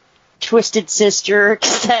a Twisted Sister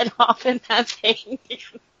cassette off in that thing.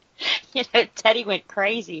 Teddy went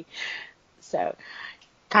crazy. So,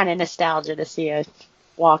 kind of nostalgia to see a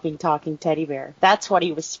walking, talking teddy bear. That's what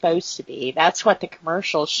he was supposed to be. That's what the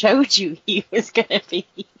commercial showed you he was going to be.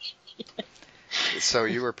 So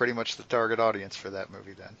you were pretty much the target audience for that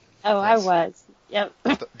movie then. Oh, yes. I was. Yep.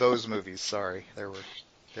 Those movies, sorry. There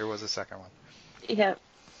was a second one. Yep.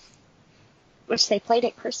 Which they played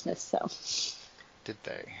at Christmas, so. Did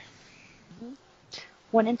they?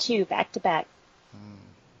 1 and 2, back to back.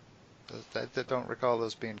 I don't recall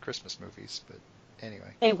those being Christmas movies, but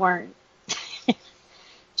anyway. They weren't.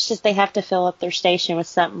 It's just they have to fill up their station with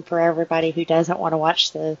something for everybody who doesn't want to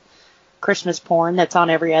watch the Christmas porn that's on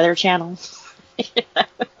every other channel.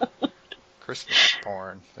 Christmas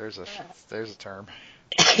porn. There's a term.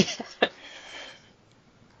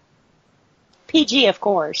 PG, of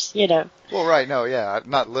course, Well, right, no, yeah,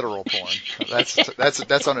 not literal porn.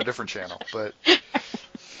 That's on a different channel, but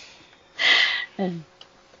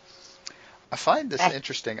I find this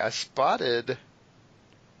interesting. I spotted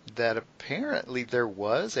that apparently there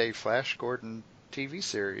was a Flash Gordon TV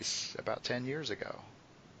series about 10 years ago.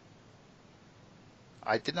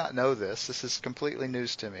 I did not know this. This is completely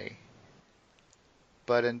news to me.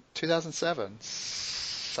 But in 2007, the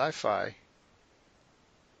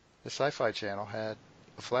Sci-Fi Channel had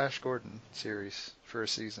a Flash Gordon series for a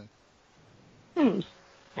season.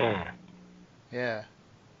 Yeah.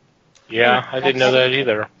 Yeah, I didn't know that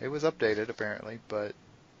either. It was updated, apparently, but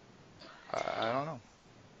I don't know.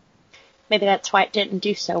 Maybe that's why it didn't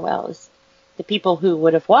do so well, is the people who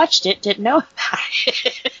would have watched it didn't know about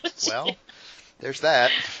it. Well, there's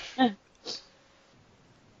that.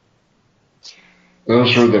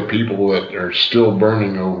 Those are the people that are still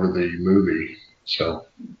burning over the movie, so.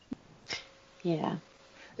 Yeah.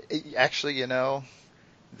 Actually,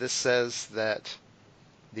 this says that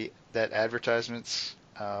that advertisements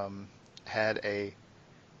had a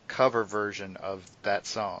cover version of that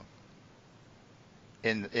song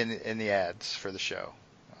in the ads for the show.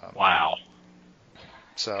 Wow.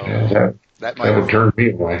 So yeah, that might have turned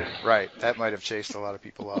me away. Right, that might have chased a lot of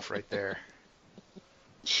people off right there.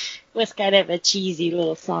 It was kind of a cheesy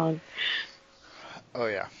little song. Oh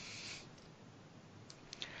yeah.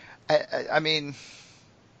 I mean,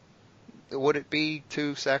 would it be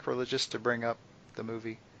too sacrilegious to bring up the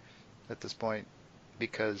movie at this point?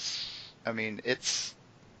 Because, I mean, it's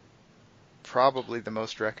probably the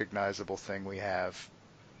most recognizable thing we have.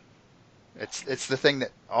 It's the thing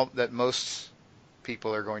that most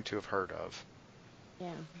people are going to have heard of.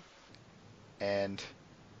 Yeah. And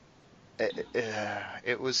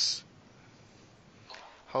it was,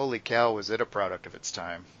 holy cow, was it a product of its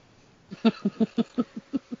time.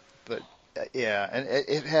 But yeah, and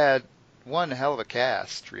it had one hell of a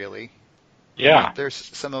cast, really. I mean, Yeah. there's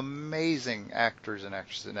some amazing actors and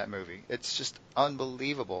actresses in that movie. It's just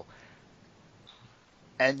unbelievable.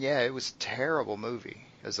 And yeah, it was a terrible movie,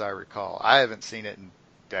 as I recall. I haven't seen it in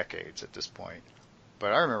decades at this point.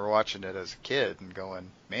 But I remember watching it as a kid and going,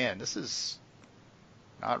 man, this is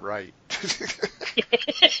not right.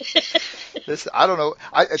 This, I don't know.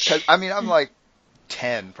 I mean, I'm like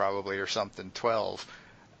 10 probably or something, 12.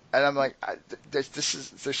 And I'm like, this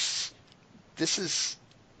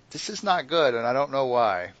is not good, and I don't know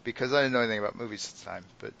why, because I didn't know anything about movies at the time,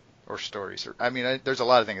 or stories, or I mean, there's a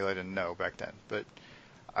lot of things I didn't know back then, but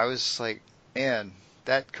I was like, man,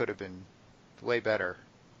 that could have been way better.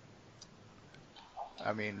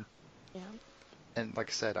 I mean, Yeah. and like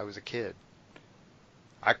I said, I was a kid.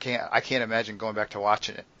 I can't imagine going back to watch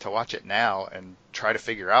it now and try to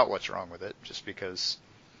figure out what's wrong with it, just because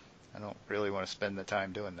I don't really want to spend the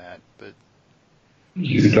time doing that. But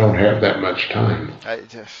You don't have that much time. I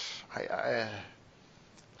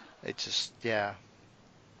it just, yeah,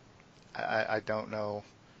 I don't know.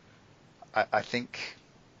 I think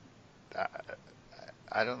I,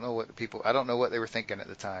 I don't know I don't know what they were thinking at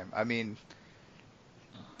the time. I mean,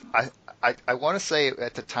 I want to say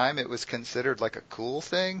at the time it was considered like a cool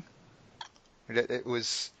thing. It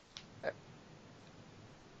was,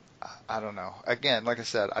 I don't know. Again, like I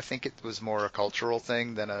said, I think it was more a cultural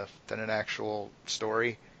thing than an actual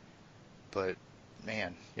story. But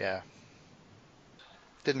man, yeah,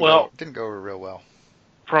 Well, didn't go over real well.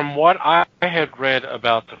 from what I had read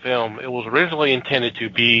about the film, it was originally intended to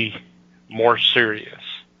be more serious.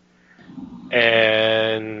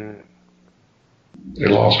 And They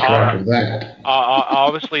lost track of that.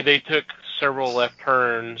 obviously they took several left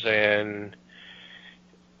turns and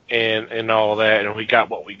all that, and we got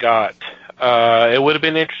what we got. It would have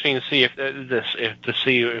been interesting to see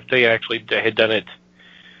if they actually had done it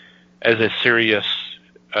as a serious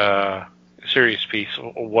piece.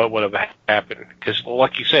 What would have happened? Because,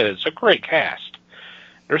 like you said, it's a great cast.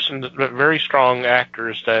 There's some very strong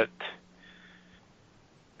actors that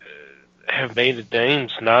have made the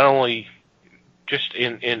names not only just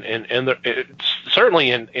in certainly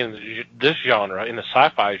in this genre, in the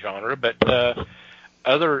sci-fi genre, but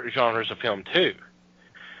other genres of film too.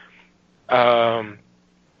 And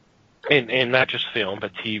not just film,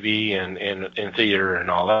 but TV and theater and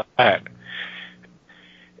all that.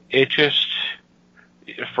 It just,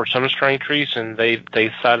 for some strange reason, they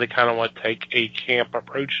decided to kind of want to take a camp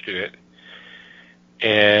approach to it.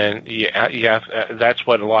 And yeah, that's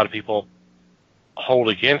what a lot of people hold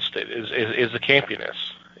against it is the campiness.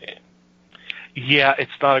 Yeah,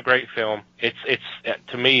 it's not a great film. It's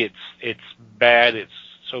to me it's bad. It's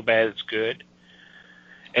so bad it's good.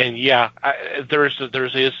 And yeah, there is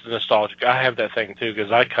nostalgic. I have that thing too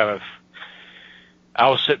because I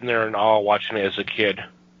was sitting there in awe watching it as a kid,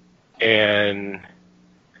 and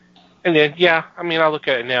then yeah, I mean I look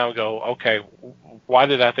at it now and go, okay, why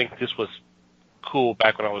did I think this was cool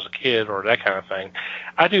back when I was a kid or that kind of thing?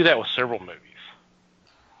 I do that with several movies.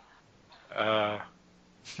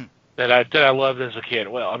 That I loved as a kid.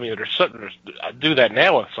 Well, I mean, I do that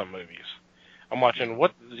now with some movies. I'm watching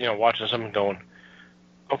something going,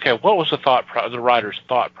 okay, what was the writer's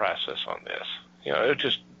thought process on this? It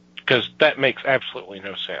just because that makes absolutely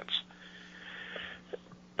no sense.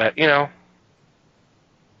 But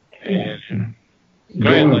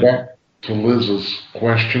Going back to Liz's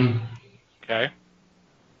question, okay.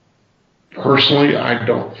 personally, I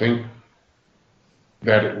don't think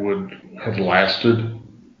that it would have lasted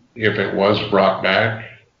if it was brought back.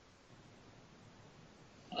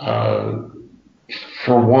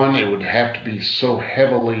 For one, it would have to be so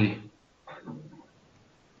heavily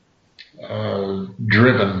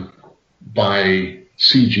driven by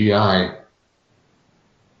CGI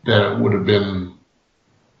that it would have been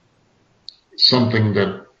something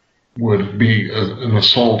that would be an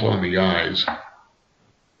assault on the eyes.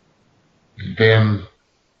 Then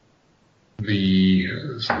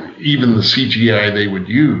even the CGI they would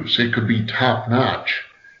use, it could be top notch,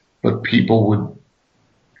 but people would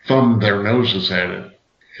thumb their noses at it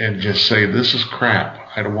and just say, this is crap.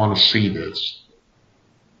 I don't want to see this.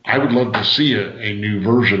 I would love to see a new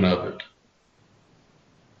version of it.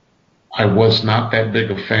 I was not that big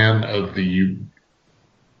a fan of the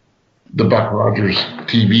Buck Rogers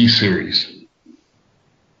TV series,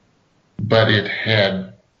 but it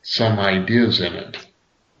had some ideas in it.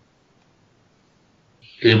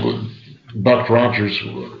 Buck Rogers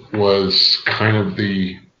was kind of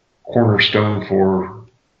the cornerstone for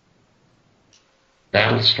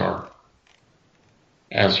Battlestar,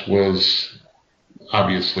 as was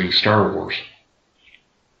obviously Star Wars.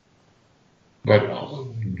 But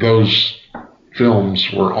those films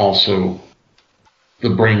were also the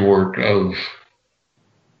brainwork of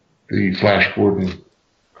the Flash Gordon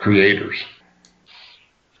creators.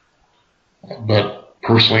 But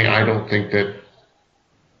personally, I don't think that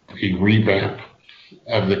a revamp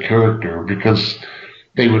of the character, because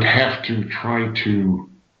they would have to try to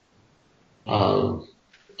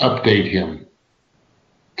update him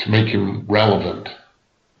to make him relevant.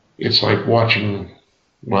 It's like watching,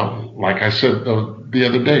 well, like I said the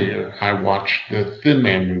other day, I watched the Thin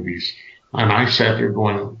Man movies, and I sat there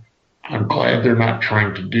going, I'm glad they're not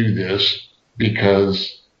trying to do this,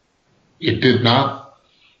 because it did not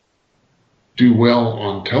do well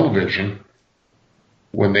on television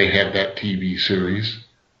when they had that TV series.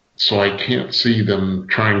 So I can't see them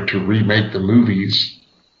trying to remake the movies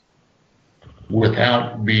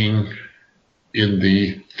without being in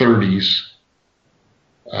the 30s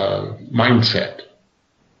mindset.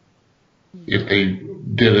 If they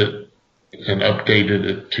did it and updated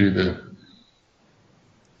it to the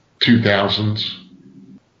 2000s,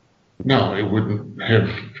 no, it wouldn't have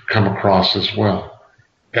come across as well.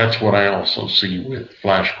 That's what I also see with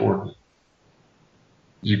Flash Gordon.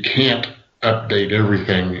 You can't update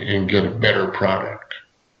everything and get a better product.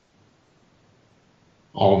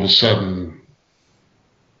 All of a sudden,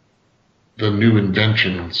 the new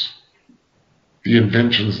inventions, the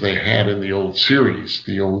inventions they had in the old series,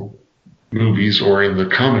 the old movies, or in the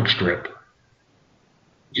comic strip,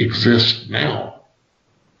 exist now.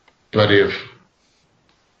 But if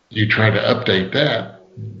you try to update that,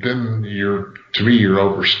 then to me, you're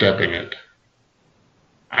overstepping it.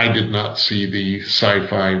 I did not see the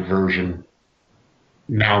sci-fi version.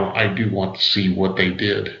 Now I do want to see what they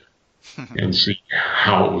did and see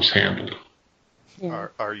how it was handled. Yeah.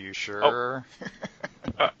 Are you sure?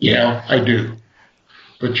 Yeah, I do.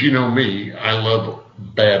 But you know me, I love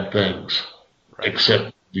bad things, right.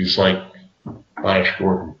 Except he's like Flash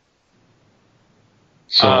Gordon.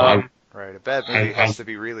 So right, a bad movie has to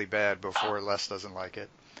be really bad before Les doesn't like it.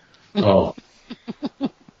 Oh.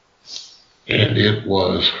 And it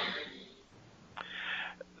was.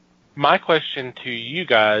 My question to you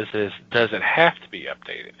guys is: does it have to be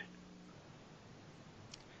updated?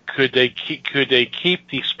 Could they keep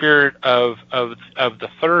the spirit of the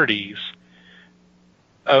 30s,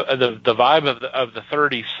 the vibe of the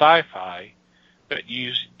 30s sci-fi, but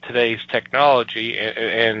use today's technology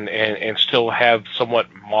and still have somewhat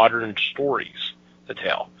modern stories to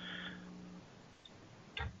tell?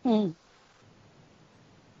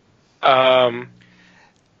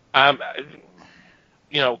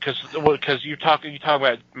 Because you talk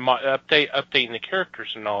about updating the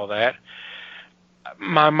characters and all that.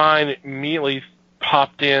 My mind immediately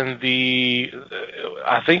popped in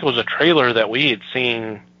I think it was a trailer that we had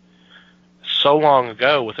seen so long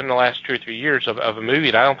ago, within the last 2 or 3 years, of a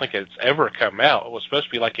movie that I don't think it's ever come out. It was supposed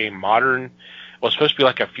to be like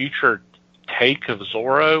a future take of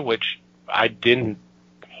Zorro, which I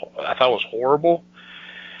thought was horrible.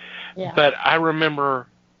 Yeah. But I remember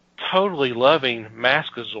totally loving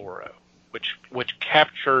Mask of Zorro, which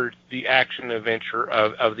captured the action adventure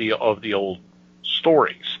of the old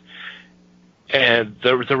stories, and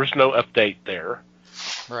there was no update there.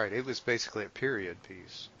 Right, it was basically a period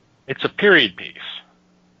piece. It's a period piece.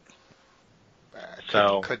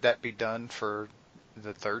 Could that be done for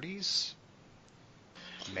the 30s?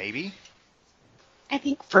 Maybe. I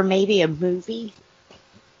think for maybe a movie,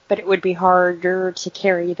 but it would be harder to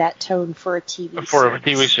carry that tone for a TV series. For a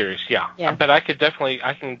TV series, yeah. But I can definitely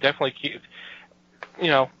keep,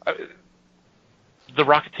 The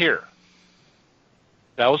Rocketeer.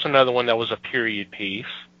 That was another one that was a period piece,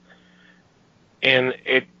 and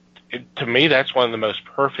it to me, that's one of the most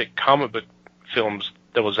perfect comic book films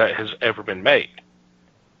that has ever been made,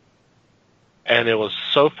 and it was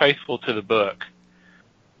so faithful to the book.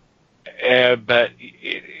 But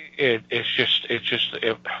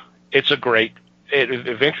it's a great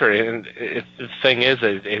adventure, and the thing is,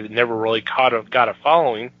 it never really got a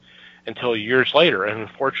following until years later, and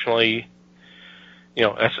unfortunately,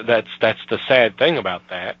 that's the sad thing about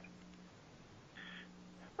that.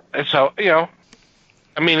 And so,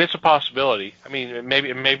 it's a possibility. I mean,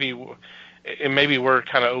 maybe we're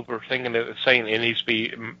kind of overthinking it, saying it needs to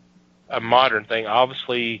be a modern thing.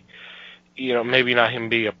 Obviously, maybe not him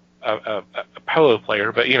be a polo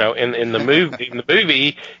player, but in the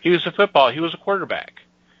movie, he was a quarterback.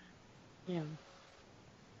 Yeah.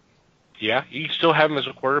 Yeah, you still have him as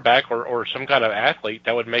a quarterback or some kind of athlete.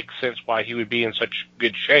 That would make sense why he would be in such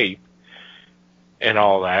good shape and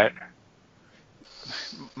all that.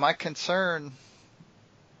 My concern,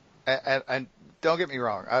 and don't get me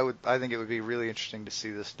wrong, I think it would be really interesting to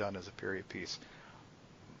see this done as a period piece.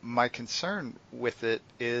 My concern with it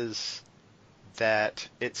is that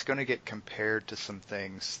it's going to get compared to some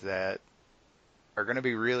things that are going to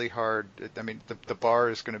be really hard. I mean, the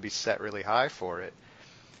bar is going to be set really high for it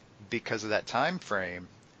because of that time frame.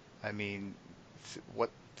 I mean,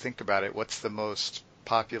 think about it. What's the most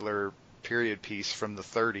popular period piece from the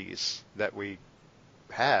 30s that we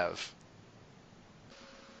have?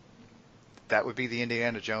 That would be the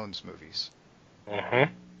Indiana Jones movies.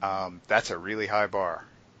 Mm-hmm. That's a really high bar.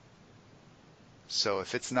 So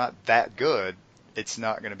if it's not that good, it's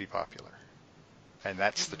not going to be popular. And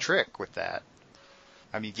that's the trick with that.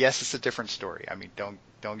 I mean, yes, it's a different story. I mean, don't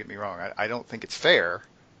get me wrong. I don't think it's fair,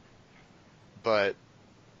 but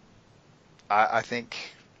I think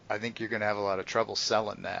you're going to have a lot of trouble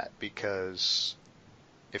selling that, because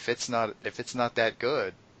if it's not that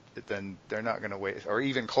good, then they're not going to wait, or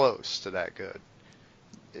even close to that good.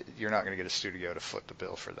 You're not going to get a studio to foot the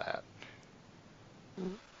bill for that.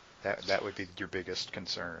 That would be your biggest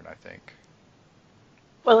concern, I think.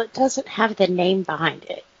 Well, it doesn't have the name behind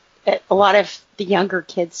it. A lot of the younger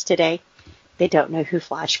kids today, they don't know who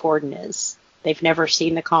Flash Gordon is. They've never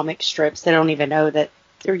seen the comic strips. They don't even know that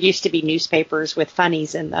there used to be newspapers with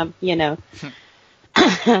funnies in them, you know.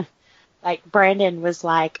 Like Brandon was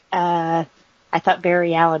like, I thought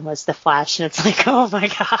Barry Allen was the Flash, and it's like, oh my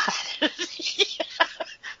God.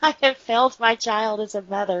 I have failed my child as a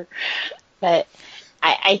mother. But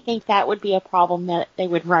I think that would be a problem that they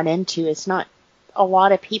would run into. It's not a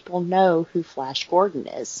lot of people know who Flash Gordon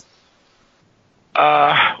is.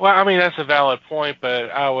 Well, I mean, that's a valid point, but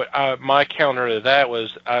my counter to that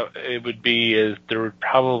was it would be there would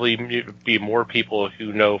probably be more people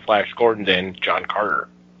who know Flash Gordon than John Carter.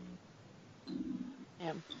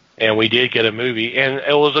 Yeah. And we did get a movie, and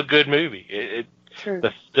it was a good movie. True.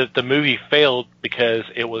 The movie failed because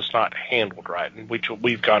it was not handled right, which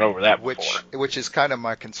we've gone over that before. Which is kind of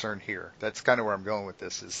my concern here. That's kind of where I'm going with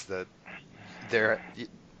this, is that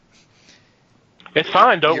it's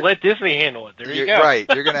fine. Don't let Disney handle it. There you go. Right.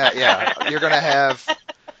 You're gonna have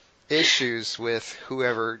issues with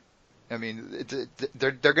whoever. I mean,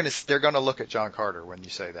 they're gonna look at John Carter when you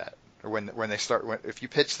say that, or if you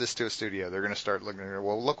pitch this to a studio, they're gonna start looking at,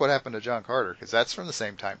 well, look what happened to John Carter, because that's from the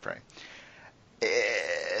same time frame.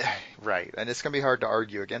 Right, and it's gonna be hard to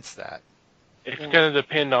argue against that. It's gonna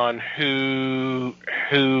depend on who.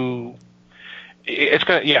 It's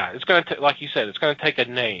gonna like you said, it's gonna take a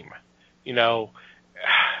name. You know,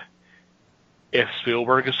 if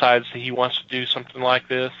Spielberg decides that he wants to do something like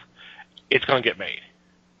this, it's going to get made.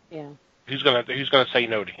 Yeah. Who's going to say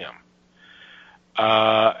no to him?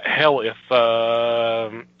 Hell, if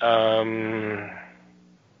oh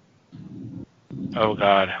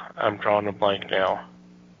God, I'm drawing a blank now.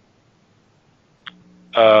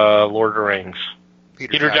 Lord of the Rings.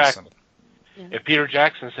 Peter Jackson. Yeah. If Peter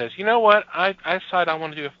Jackson says, you know what, I decide I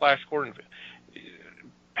want to do a Flash Gordon film,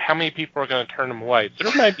 how many people are going to turn him away?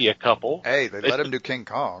 There might be a couple. Hey, they let him do King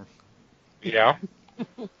Kong. Yeah.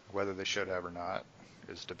 Whether they should have or not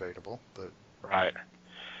is debatable, but right.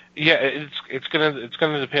 Yeah, it's gonna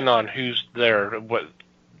depend on who's there, what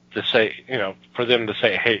to say. You know, for them to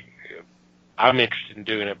say, hey, I'm interested in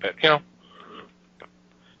doing it, but you know,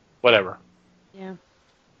 whatever. Yeah.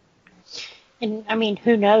 And I mean,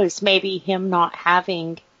 who knows? Maybe him not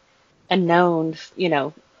having a known, you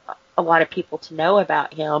know, a lot of people to know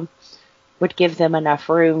about him would give them enough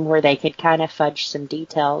room where they could kind of fudge some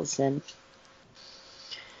details. And,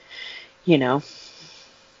 you know,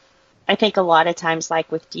 I think a lot of times,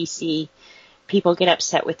 like with DC, people get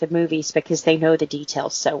upset with the movies because they know the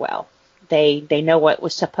details so well. They know what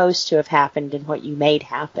was supposed to have happened and what you made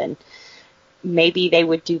happen. Maybe they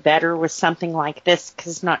would do better with something like this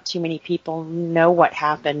because not too many people know what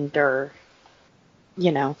happened, or,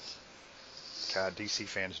 you know. God, DC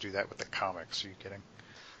fans do that with the comics. Are you kidding?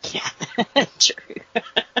 Yeah, true.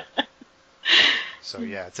 So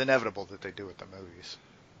yeah, it's inevitable that they do with the movies.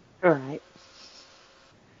 All right.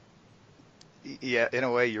 Yeah, in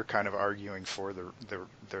a way, you're kind of arguing for the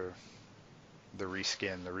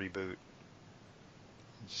reskin, the reboot.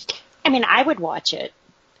 I mean, I would watch it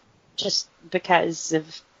just because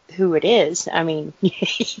of who it is. I mean,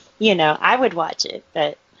 you know, I would watch it,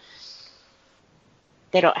 but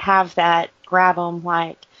they don't have that grab 'em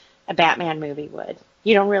like a Batman movie would.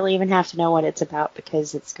 You don't really even have to know what it's about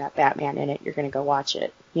because it's got Batman in it. You're going to go watch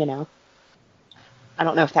it, you know. I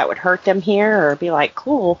don't know if that would hurt them here or be like,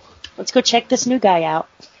 cool, let's go check this new guy out.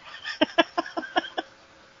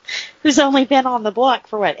 Who's only been on the block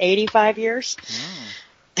for, 85 years?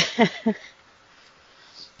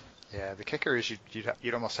 Yeah, the kicker is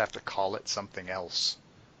you'd almost have to call it something else.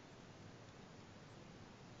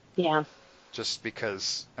 Yeah. Just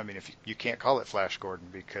because, I mean, if you can't call it Flash Gordon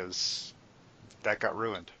because that got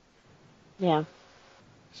ruined. Yeah.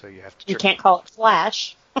 So you have to... You can't call it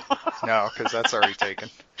Flash. No, because that's already taken.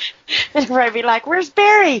 They'd probably be like, where's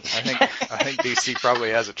Barry? I think DC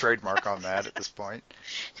probably has a trademark on that at this point.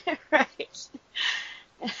 Right.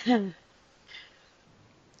 I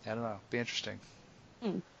don't know. Be interesting.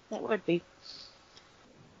 That would be.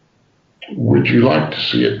 Would you like to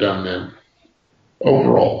see it done then?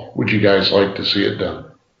 Overall, would you guys like to see it done?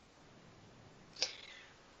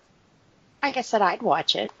 Like I said, I'd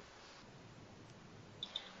watch it.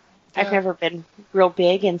 Yeah. I've never been real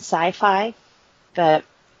big in sci-fi, but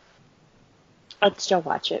I'd still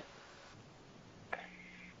watch it.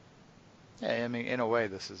 Yeah, I mean, in a way,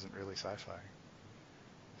 this isn't really sci-fi.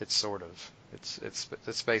 It's sort of. It's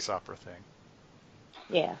a space opera thing.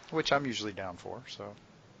 Yeah. Which I'm usually down for, so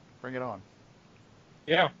bring it on.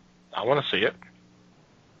 Yeah, I want to see it.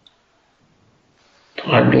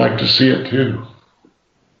 I would like to see it too,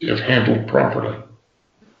 if handled properly.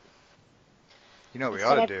 You know what we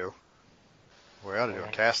ought to do? We ought to do a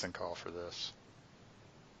casting call for this.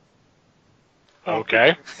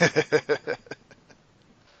 Okay.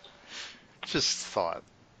 Just thought.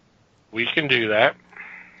 We can do that.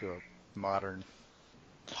 Do a modern...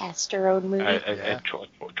 Cast our own movie.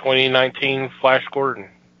 2019 Flash Gordon.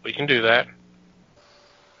 We can do that.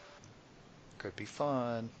 Could be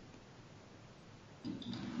fun.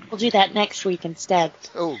 We'll do that next week instead.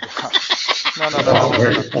 Oh, God. No.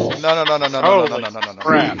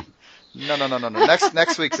 Crap. No.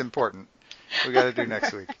 Next week's important. We got to do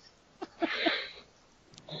next week.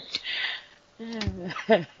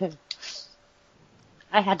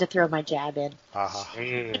 I had to throw my jab in.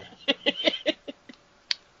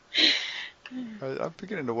 I'm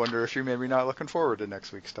beginning to wonder if you're maybe not looking forward to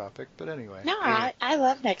next week's topic, but anyway. No, I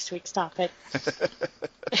love next week's topic.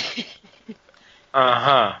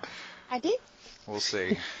 Uh-huh. I do. We'll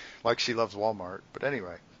see. Like she loves Walmart, but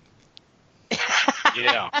anyway.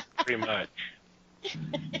 Yeah, pretty much.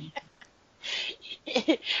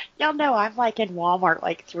 Y'all know I'm like in Walmart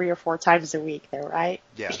like 3 or 4 times a week though, right?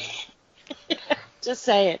 Yeah. Just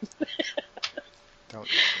saying. Don't.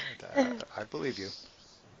 I believe you.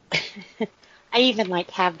 I even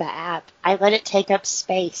like have the app. I let it take up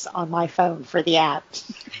space on my phone for the app.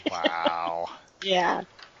 Wow. Yeah.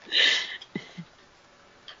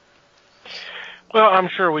 Well, I'm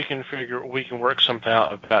sure we can work something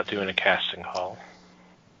out about doing a casting call.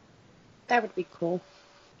 That would be cool.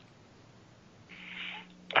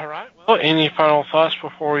 All right. Well, any final thoughts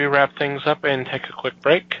before we wrap things up and take a quick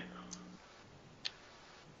break?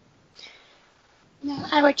 No,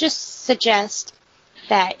 I would just suggest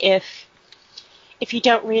that if you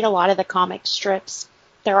don't read a lot of the comic strips,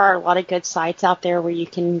 there are a lot of good sites out there where you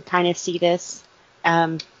can kind of see this.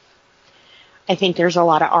 I think there's a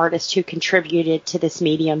lot of artists who contributed to this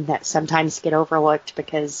medium that sometimes get overlooked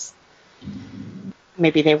because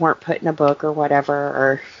maybe they weren't put in a book or whatever,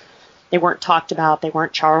 or they weren't talked about. They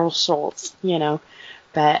weren't Charles Schultz,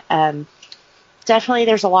 But definitely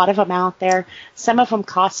there's a lot of them out there. Some of them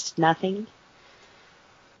cost nothing.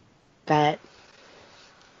 But,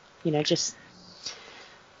 just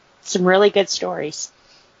some really good stories.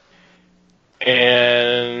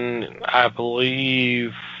 And I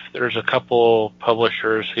believe there's a couple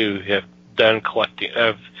publishers who have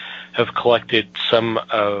collected some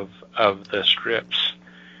of the strips.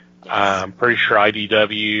 Yes. I'm pretty sure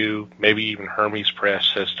IDW, maybe even Hermes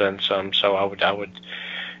Press has done some. So I would,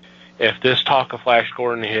 if this talk of Flash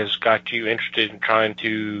Gordon has got you interested in trying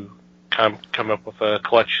to come up with a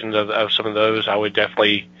collection of some of those, I would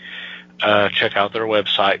definitely check out their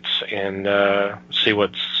websites and see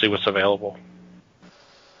what's available.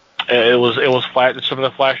 It was some of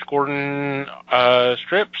the Flash Gordon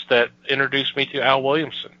strips that introduced me to Al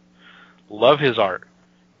Williamson. Love his art,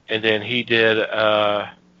 and then he did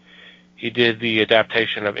the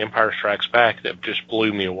adaptation of Empire Strikes Back that just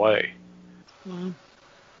blew me away. Mm.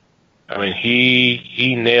 I mean,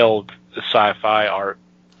 he nailed the sci-fi art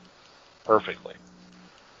perfectly.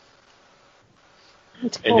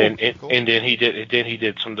 That's cool. And then he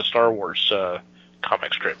did some of the Star Wars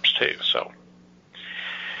comic strips too. So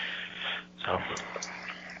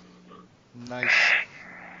Nice.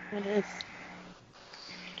 It is.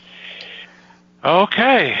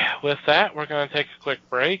 Okay, with that, we're going to take a quick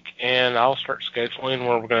break, and I'll start scheduling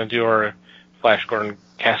where we're going to do our Flash Gordon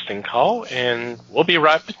casting call, and we'll be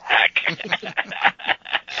right back.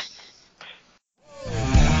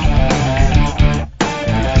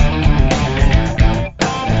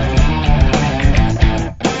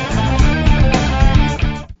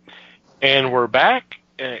 And we're back,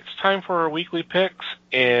 and it's time for our weekly picks.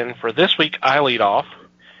 And for this week, I lead off.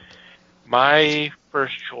 My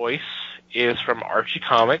first choice is from Archie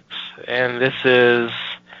Comics, and this is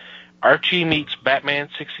Archie Meets Batman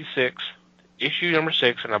 66, issue number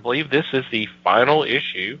 6, and I believe this is the final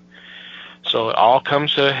issue. So it all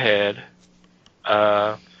comes to a head.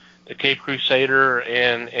 The Cape Crusader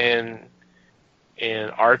and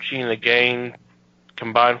Archie and the gang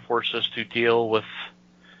combine forces to deal with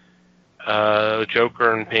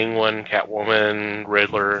Joker and Penguin, Catwoman,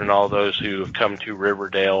 Riddler, and all those who have come to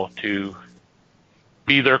Riverdale to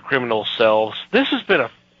be their criminal selves. This has been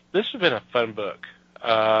a fun book.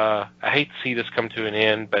 I hate to see this come to an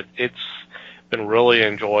end, but it's been really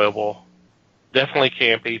enjoyable. Definitely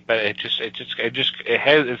campy, but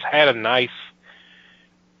it's had a nice,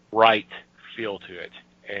 right feel to it.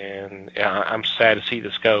 And I'm sad to see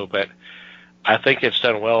this go, but I think it's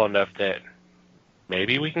done well enough that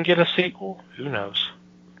maybe we can get a sequel. Who knows?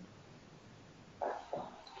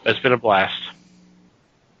 It's been a blast.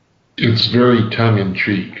 It's very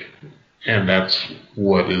tongue-in-cheek, and that's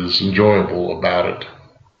what is enjoyable about it.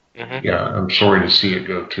 Mm-hmm. Yeah, I'm sorry to see it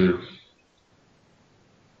go, too.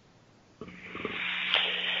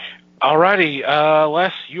 Alrighty,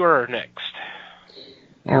 Les, you are next.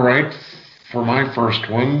 All right, for my first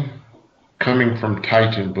one, coming from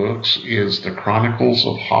Titan Books, is The Chronicles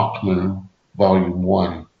of Hawkmoon, Volume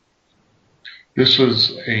 1. This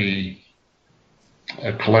is a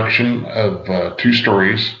collection of 2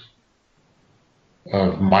 stories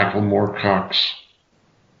of Michael Moorcock's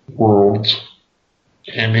worlds.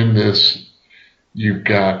 And in this, you've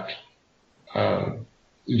got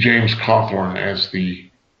James Cawthorn as the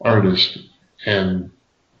artist, and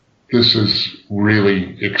this is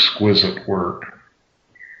really exquisite work.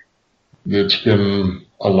 It's been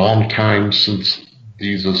a long time since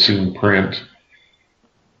these have seen print,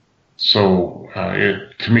 so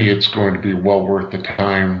to me it's going to be well worth the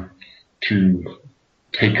time to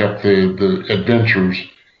take up the adventures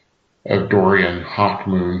of Dorian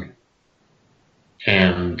Hawkmoon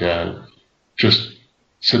and just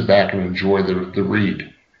sit back and enjoy the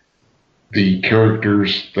read. The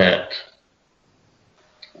characters that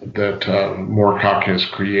Moorcock has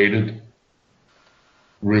created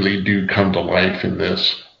really do come to life in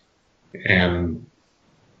this. And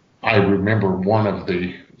I remember one of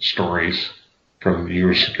the stories from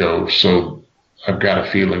years ago, so I've got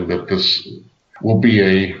a feeling that this will be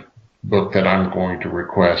a book that I'm going to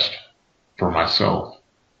request for myself.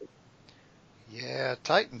 Yeah,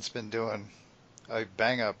 Titan's been doing a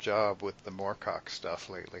bang-up job with the Moorcock stuff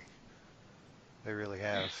lately. They really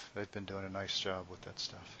have. They've been doing a nice job with that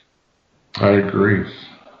stuff. I agree.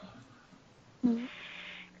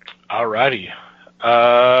 Alrighty.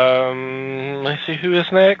 Let's see who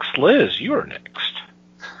is next. Liz, you are next.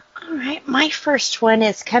 Alright, my first one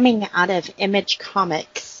is coming out of Image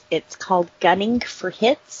Comics. It's called Gunning for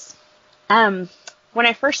Hits. When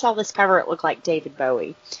I first saw this cover, it looked like David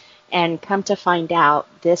Bowie. And come to find out,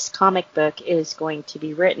 this comic book is going to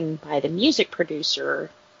be written by the music producer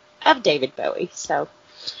of David Bowie. So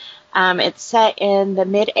it's set in the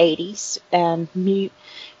mid-'80s, New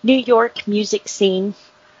York music scene,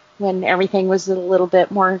 when everything was a little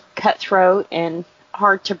bit more cutthroat and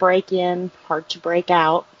hard to break in, hard to break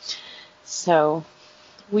out. So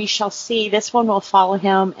we shall see. This one will follow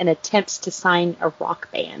him in attempts to sign a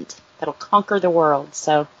rock band that'll conquer the world.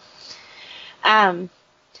 So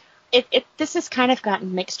this has kind of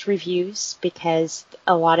gotten mixed reviews because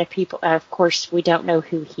a lot of people, of course, we don't know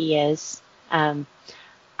who he is. I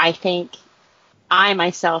think I'm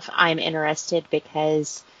interested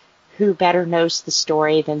because who better knows the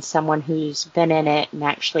story than someone who's been in it and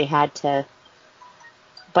actually had to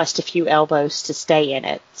bust a few elbows to stay in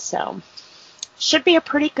it. So should be a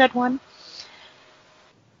pretty good one.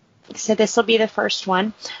 So this will be the first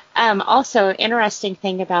one. Also, interesting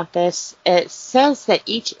thing about this, it says that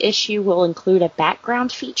each issue will include a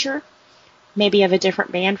background feature, maybe of a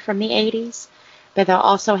different band from the 80s, but they'll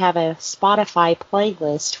also have a Spotify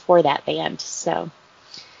playlist for that band. So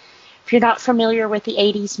if you're not familiar with the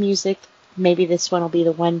 80s music, maybe this one will be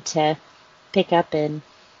the one to pick up and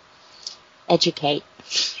educate.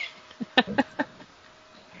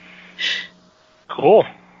 Cool.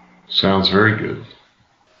 Sounds very good.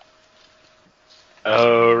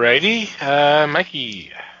 Alrighty,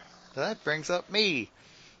 Mikey. That brings up me.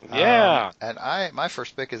 Yeah. And my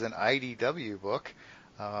first pick is an IDW book.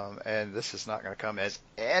 and this is not going to come as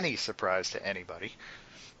any surprise to anybody.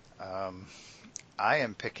 I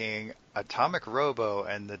am picking Atomic Robo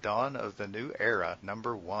and the Dawn of the New Era, #1.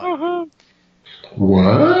 Woohoo.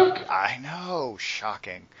 What? I know,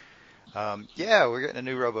 shocking. Yeah, we're getting a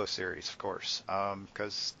new Robo series, of course,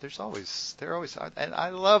 because and I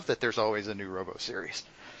love that there's always a new Robo series.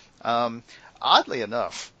 Oddly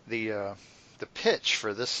enough, the pitch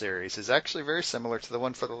for this series is actually very similar to the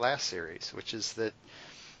one for the last series, which is that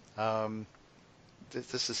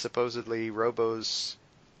this is supposedly Robo's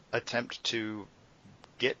attempt to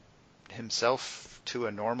get himself to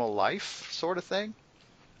a normal life, sort of thing.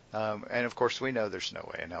 And of course, we know there's no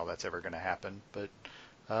way in hell that's ever going to happen, but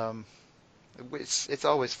it's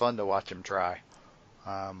always fun to watch him try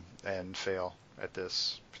and fail at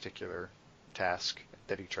this particular task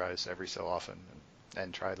that he tries every so often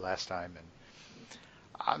and tried last time. And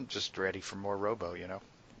I'm just ready for more Robo, you know.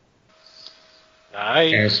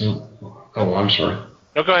 Nice. Oh, I'm sorry.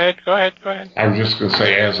 No, go ahead. I was just going to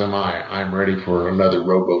say, as am I. I'm ready for another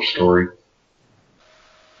Robo story.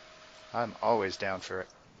 I'm always down for it.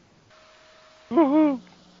 Woohoo.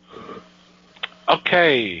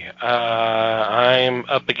 Okay, I'm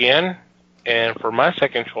up again, and for my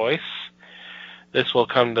second choice, this will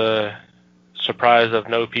come to surprise of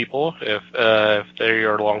no people if they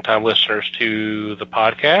are longtime listeners to the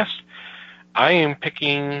podcast. I am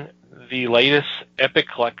picking the latest Epic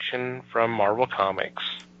Collection from Marvel Comics.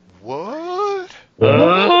 What?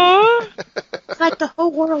 It's like the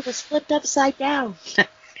whole world is flipped upside down.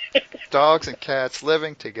 Dogs and cats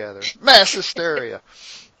living together. Mass hysteria.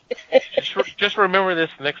 Just remember this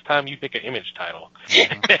next time you pick an Image title.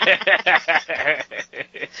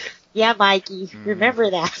 Yeah, Mikey,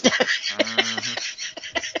 remember that.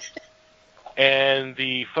 And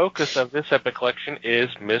the focus of this Epic Collection is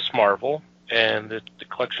Miss Marvel, and the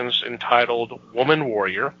collection is entitled Woman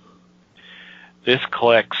Warrior. This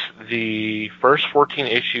collects the first 14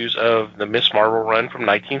 issues of the Miss Marvel run from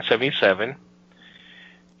 1977,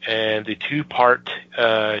 and the two-part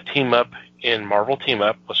team-up in Marvel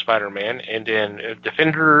Team-Up with Spider-Man, and in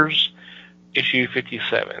Defenders issue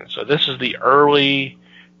 57. So this is the early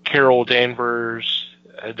Carol Danvers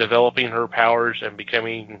developing her powers and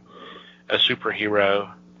becoming a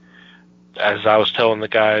superhero. As I was telling the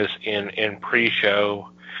guys in pre-show,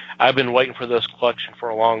 I've been waiting for this collection for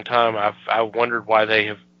a long time. I wondered why they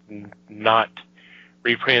have not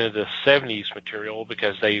reprinted the 70s material,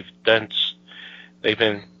 because they've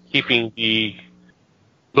been keeping the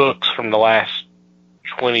books from the last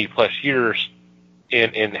 20 plus years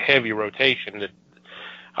in heavy rotation. That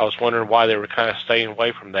I was wondering why they were kind of staying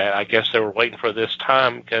away from that. I guess they were waiting for this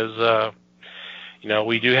time because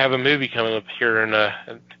we do have a movie coming up here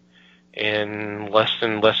in less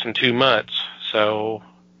than 2 months. So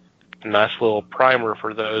a nice little primer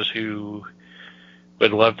for those who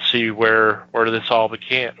would love to see where this all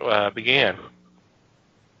began.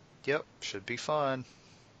 Yep, should be fun.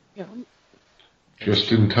 Yeah.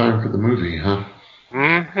 Just in time for the movie, huh?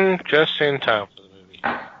 Mm-hmm. Just in time for the movie.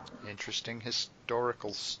 Interesting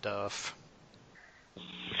historical stuff.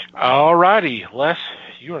 Alrighty, Les,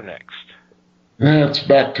 you are next. That's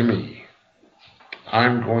back to me.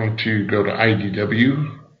 I'm going to go to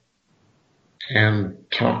IDW and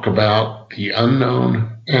talk about the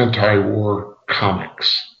Unknown Anti-War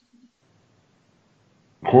Comics.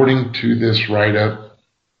 According to this write-up,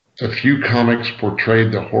 a few comics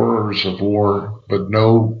portrayed the horrors of war, but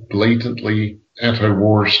no blatantly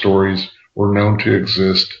anti-war stories were known to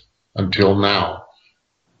exist until now.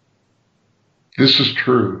 This is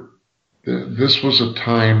true. This was a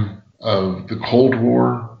time of the Cold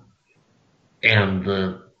War,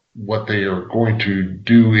 and what they are going to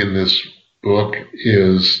do in this book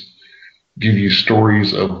is give you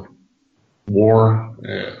stories of war,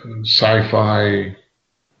 sci-fi,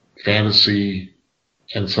 fantasy,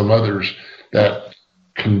 and some others that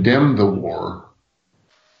condemn the war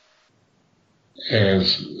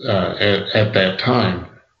as at that time.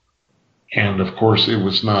 And of course, it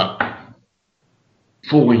was not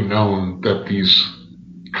fully known that these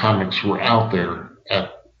comics were out there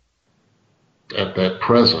at that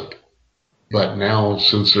present. But now,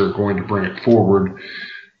 since they're going to bring it forward,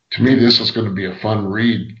 to me, this is going to be a fun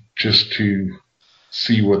read just to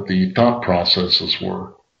see what the thought processes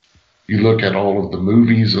were. You look at all of the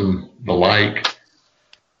movies and the like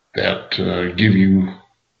that give you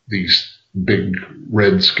these big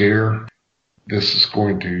Red Scare. This is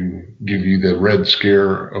going to give you the Red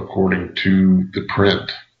Scare according to the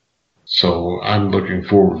print. So I'm looking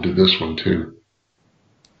forward to this one too.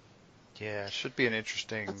 Yeah, it should be an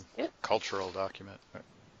interesting cultural document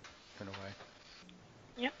in a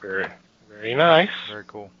way. Very, Very nice. Very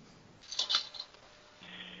cool.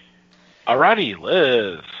 Alrighty,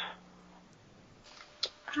 Liz.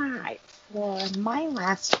 Alright, for my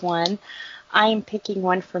last one, I'm picking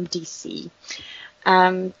one from DC.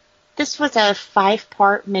 This was a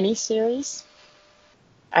 5-part miniseries.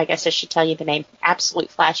 I guess I should tell you the name, Absolute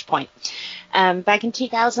Flashpoint. Back in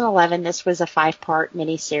 2011, this was a 5-part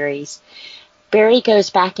miniseries. Barry goes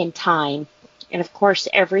back in time, and of course,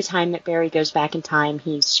 every time that Barry goes back in time,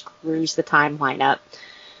 he screws the timeline up.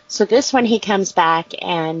 So this one, he comes back,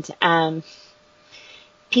 and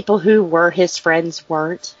people who were his friends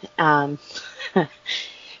weren't.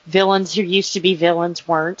 Villains who used to be villains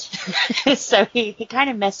weren't. So he kind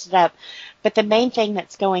of messed it up. But the main thing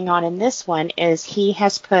that's going on in this one is he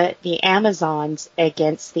has put the Amazons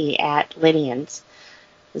against the Atlanteans.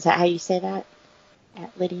 Is that how you say that?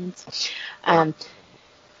 Atlanteans?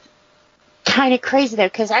 Kind of crazy, though,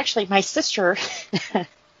 because actually my sister,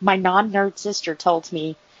 my non-nerd sister, told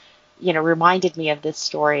me, reminded me of this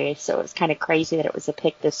story. So it was kind of crazy that it was a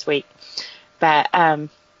pick this week. But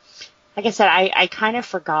like I said, I kind of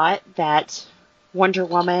forgot that Wonder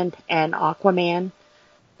Woman and Aquaman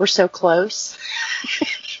were so close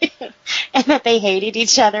and that they hated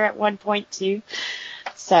each other at one point too.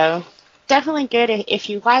 So definitely good if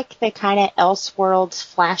you like the kind of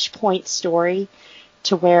Elseworlds Flashpoint story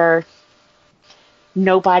to where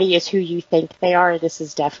nobody is who you think they are. This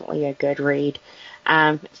is definitely a good read.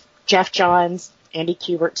 Jeff Johns, Andy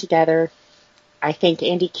Kubert together. I think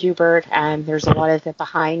Andy Kubert, there's a lot of the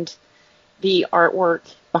behind the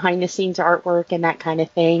scenes artwork and that kind of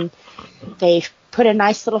thing. They've put a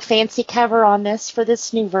nice little fancy cover on this for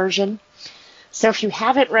this new version. So if you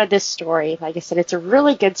haven't read this story, like I said, it's a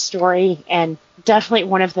really good story and definitely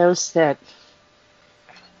one of those that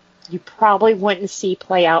you probably wouldn't see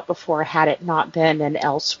play out before had it not been an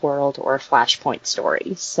Elseworld or a Flashpoint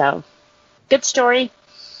story. So good story.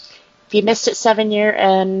 If you missed it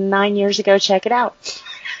 9 years ago, check it out.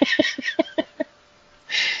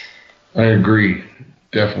 I agree.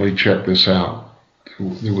 Definitely check this out.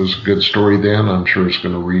 It was a good story then. I'm sure it's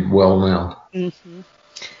going to read well now. Mm-hmm.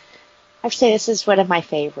 I'd say this is one of my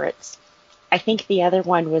favorites. I think the other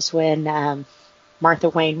one was when Martha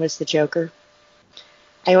Wayne was the Joker.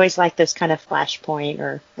 I always like those kind of Flashpoint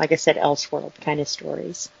or, like I said, Elseworld kind of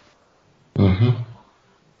stories. Mm-hmm.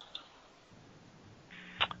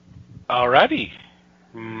 Alrighty,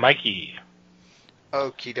 Mikey.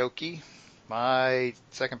 Okie dokie. My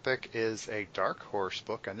second pick is a Dark Horse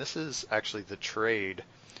book, and this is actually the trade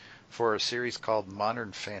for a series called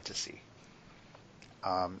Modern Fantasy.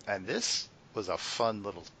 And this was a fun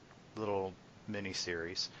little mini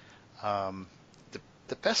series.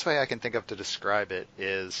 The best way I can think of to describe it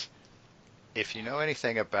is if you know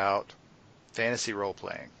anything about fantasy role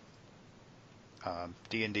playing,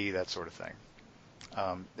 D&D, that sort of thing.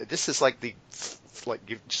 This is like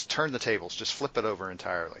you just turn the tables, just flip it over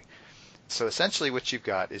entirely. So essentially what you've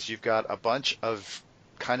got is you've got a bunch of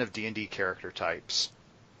kind of D&D character types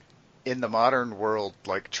in the modern world,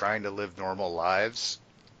 like trying to live normal lives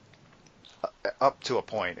up to a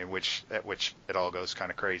point at which it all goes kind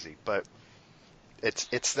of crazy. But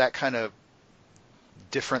it's that kind of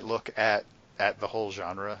different look at the whole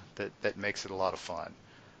genre that makes it a lot of fun.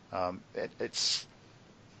 It's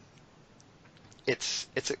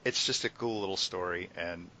just a cool little story,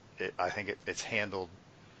 and I think it's handled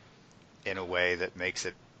in a way that makes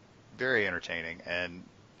it very entertaining. And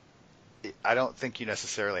I don't think you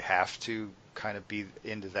necessarily have to kind of be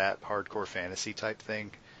into that hardcore fantasy type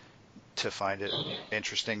thing to find it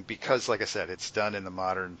interesting, because, like I said, it's done in the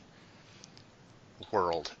modern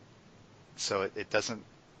world, so it doesn't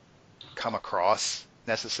come across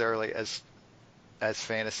necessarily as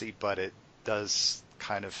fantasy, but it does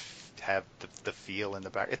kind of have the feel in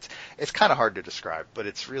the back. It's kind of hard to describe, but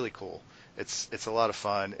it's really cool. It's a lot of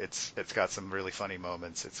fun. It's got some really funny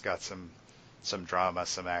moments. It's got some drama,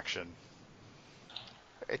 some action.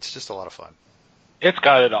 It's just a lot of fun. It's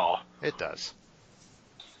got it all. It does.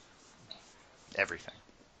 Everything.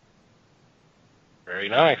 Very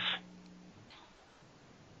nice.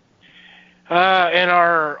 In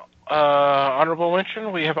our honorable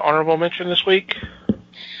mention, we have honorable mention this week.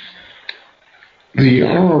 The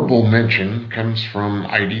honorable mention comes from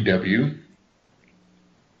IDW.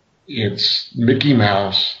 It's Mickey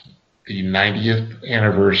Mouse, the 90th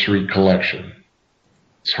Anniversary Collection.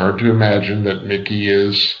 It's hard to imagine that Mickey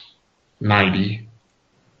is 90,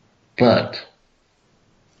 but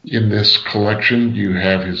in this collection you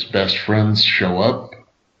have his best friends show up.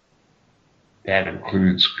 That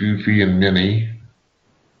includes Goofy and Minnie,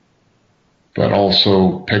 but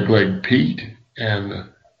also Pegleg Pete and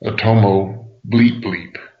Otomo Bleep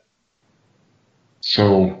Bleep.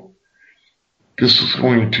 So this is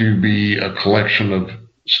going to be a collection of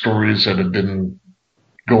stories that have been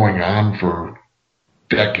going on for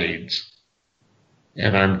decades.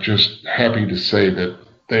 And I'm just happy to say that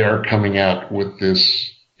they are coming out with this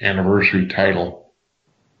anniversary title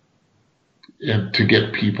and to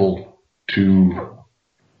get people to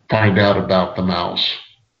find out about the mouse.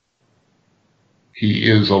 He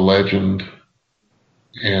is a legend,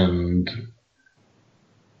 and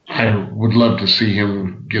I would love to see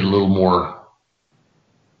him get a little more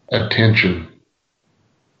attention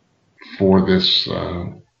for this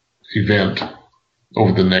event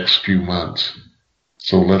over the next few months.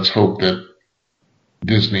 So let's hope that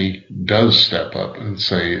Disney does step up and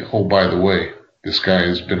say, oh, by the way, this guy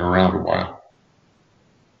has been around a while.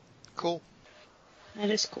 Cool. That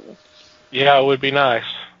is cool. Yeah, it would be nice.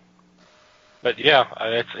 But yeah,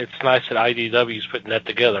 it's nice that IDW is putting that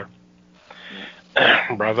together.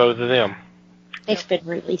 Bravo to them. They've been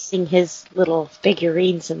releasing his little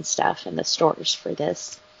figurines and stuff in the stores for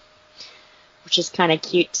this, which is kind of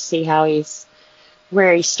cute to see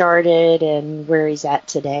where he started and where he's at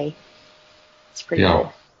today. It's pretty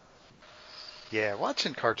cool. Yeah,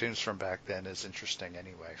 watching cartoons from back then is interesting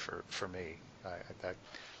anyway for me.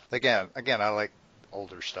 Again, I like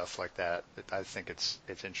older stuff like that. I think it's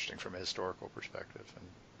interesting from a historical perspective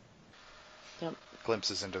and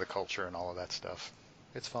glimpses into the culture and all of that stuff.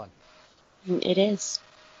 It's fun. It is.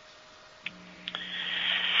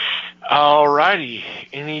 Alrighty.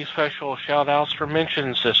 Any special shout-outs or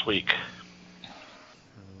mentions this week?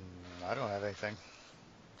 I don't have anything.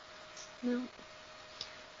 No.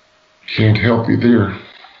 Can't help you there.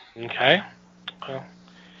 Okay. Well,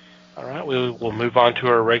 all right. We'll move on to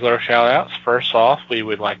our regular shout-outs. First off, we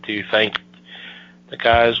would like to thank the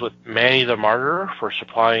guys with Manny the Martyr for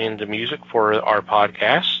supplying the music for our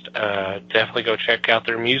podcast. Definitely go check out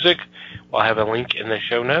their music. We'll have a link in the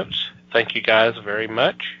show notes. Thank you guys very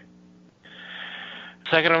much.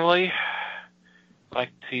 Secondly, I'd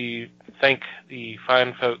like to thank the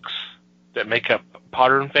fine folks that make up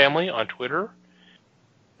Potter and Family on Twitter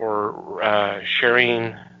for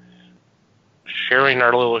sharing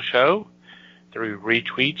our little show through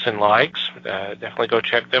retweets and likes. Definitely go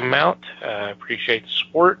check them out. Appreciate the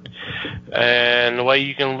support. And the way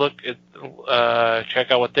you can look at,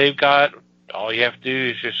 check out what they've got, all you have to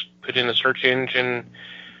do is just put in the search engine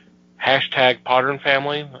hashtag Potter and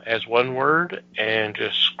Family as one word and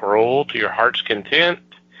just scroll to your heart's content.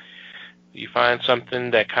 You find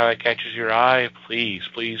something that kind of catches your eye, please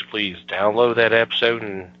download that episode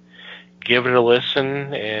and give it a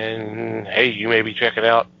listen. And hey, you may be checking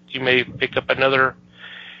out. You may pick up another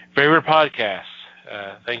favorite podcast.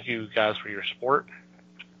 Thank you guys for your support.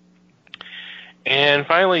 And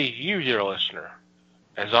finally, you, dear listener,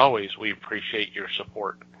 as always, we appreciate your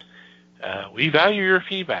support. We value your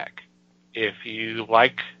feedback. If you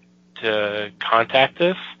like to contact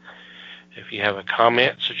us, if you have a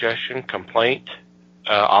comment, suggestion, complaint,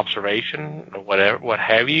 observation, or whatever, what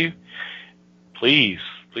have you, please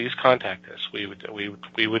contact us. We would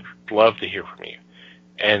love to hear from you.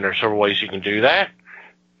 And there are several ways you can do that.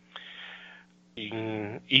 You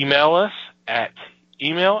can email us at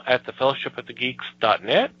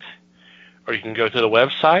email@thefellowshipofthegeeks.net, or you can go to the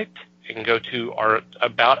website and go to our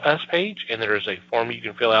About Us page, and there is a form you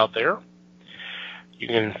can fill out there. You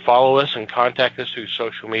can follow us and contact us through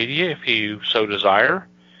social media if you so desire.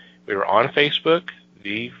 We are on Facebook,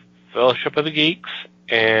 The Fellowship of the Geeks,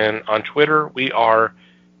 and on Twitter, we are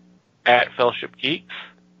at Fellowship Geeks.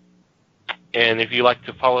 And if you like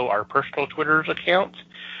to follow our personal Twitter's account,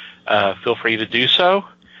 feel free to do so.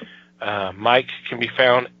 Mike can be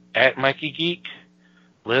found at Mikey Geek.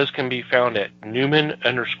 Liz can be found at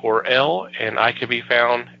Newman_L, and I can be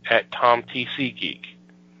found at TomTC Geek.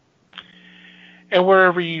 And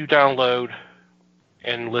wherever you download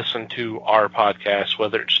and listen to our podcast,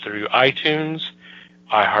 whether it's through iTunes,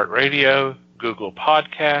 iHeartRadio, Google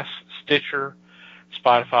Podcasts, Stitcher,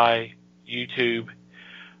 Spotify, YouTube,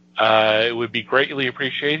 it would be greatly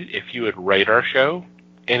appreciated if you would rate our show.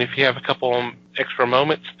 And if you have a couple extra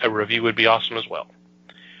moments, a review would be awesome as well.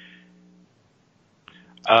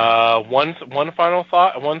 One final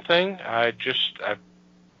thought, one thing I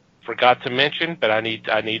forgot to mention, but I need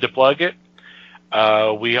to plug it.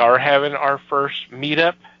 We are having our first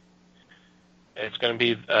meetup. It's going to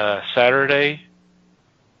be Saturday,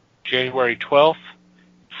 January 12th,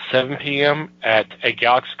 7 p.m. at a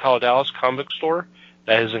Galaxy Call of Dallas comic book store.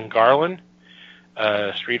 That is in Garland.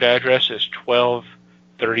 Street address is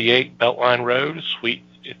 1238 Beltline Road, Suite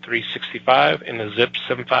 365, and the zip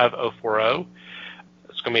 75040.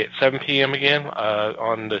 It's going to be at 7 p.m. again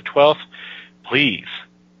on the 12th. Please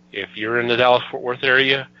if you're in the Dallas-Fort Worth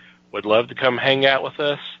area, would love to come hang out with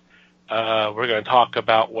us. We're going to talk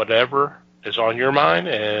about whatever is on your mind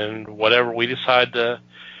and whatever we decide to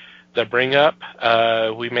bring up.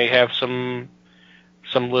 We may have some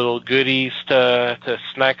little goodies to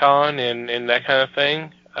snack on and that kind of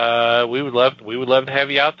thing. We would love to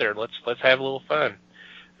have you out there. Let's have a little fun.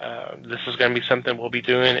 This is going to be something we'll be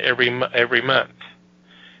doing every month.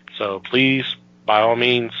 So please, by all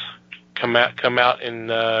means, come out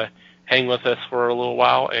and hang with us for a little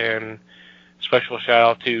while. And special shout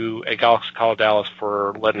out to A Galaxy Call Dallas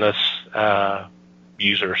for letting us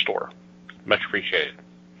use their store. Much appreciated.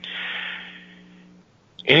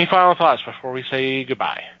 Any final thoughts before we say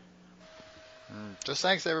goodbye? Just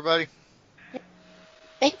thanks, everybody.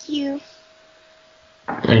 Thank you.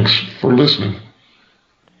 Thanks for listening.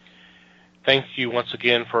 Thank you once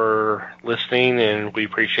again for listening, and we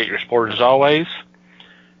appreciate your support as always.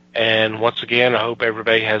 And once again, I hope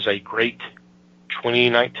everybody has a great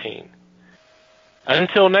 2019.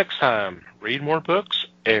 Until next time, read more books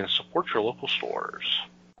and support your local stores.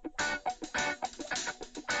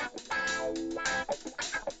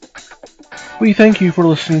 We thank you for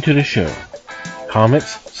listening to the show. Comments,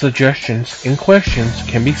 suggestions, and questions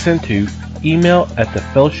can be sent to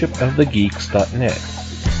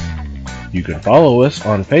email@thefellowshipofthegeeks.net. You can follow us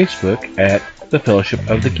on Facebook at The Fellowship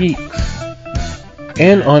of the Geeks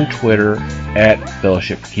and on Twitter at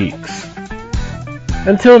Fellowship Geeks.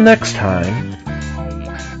 Until next time,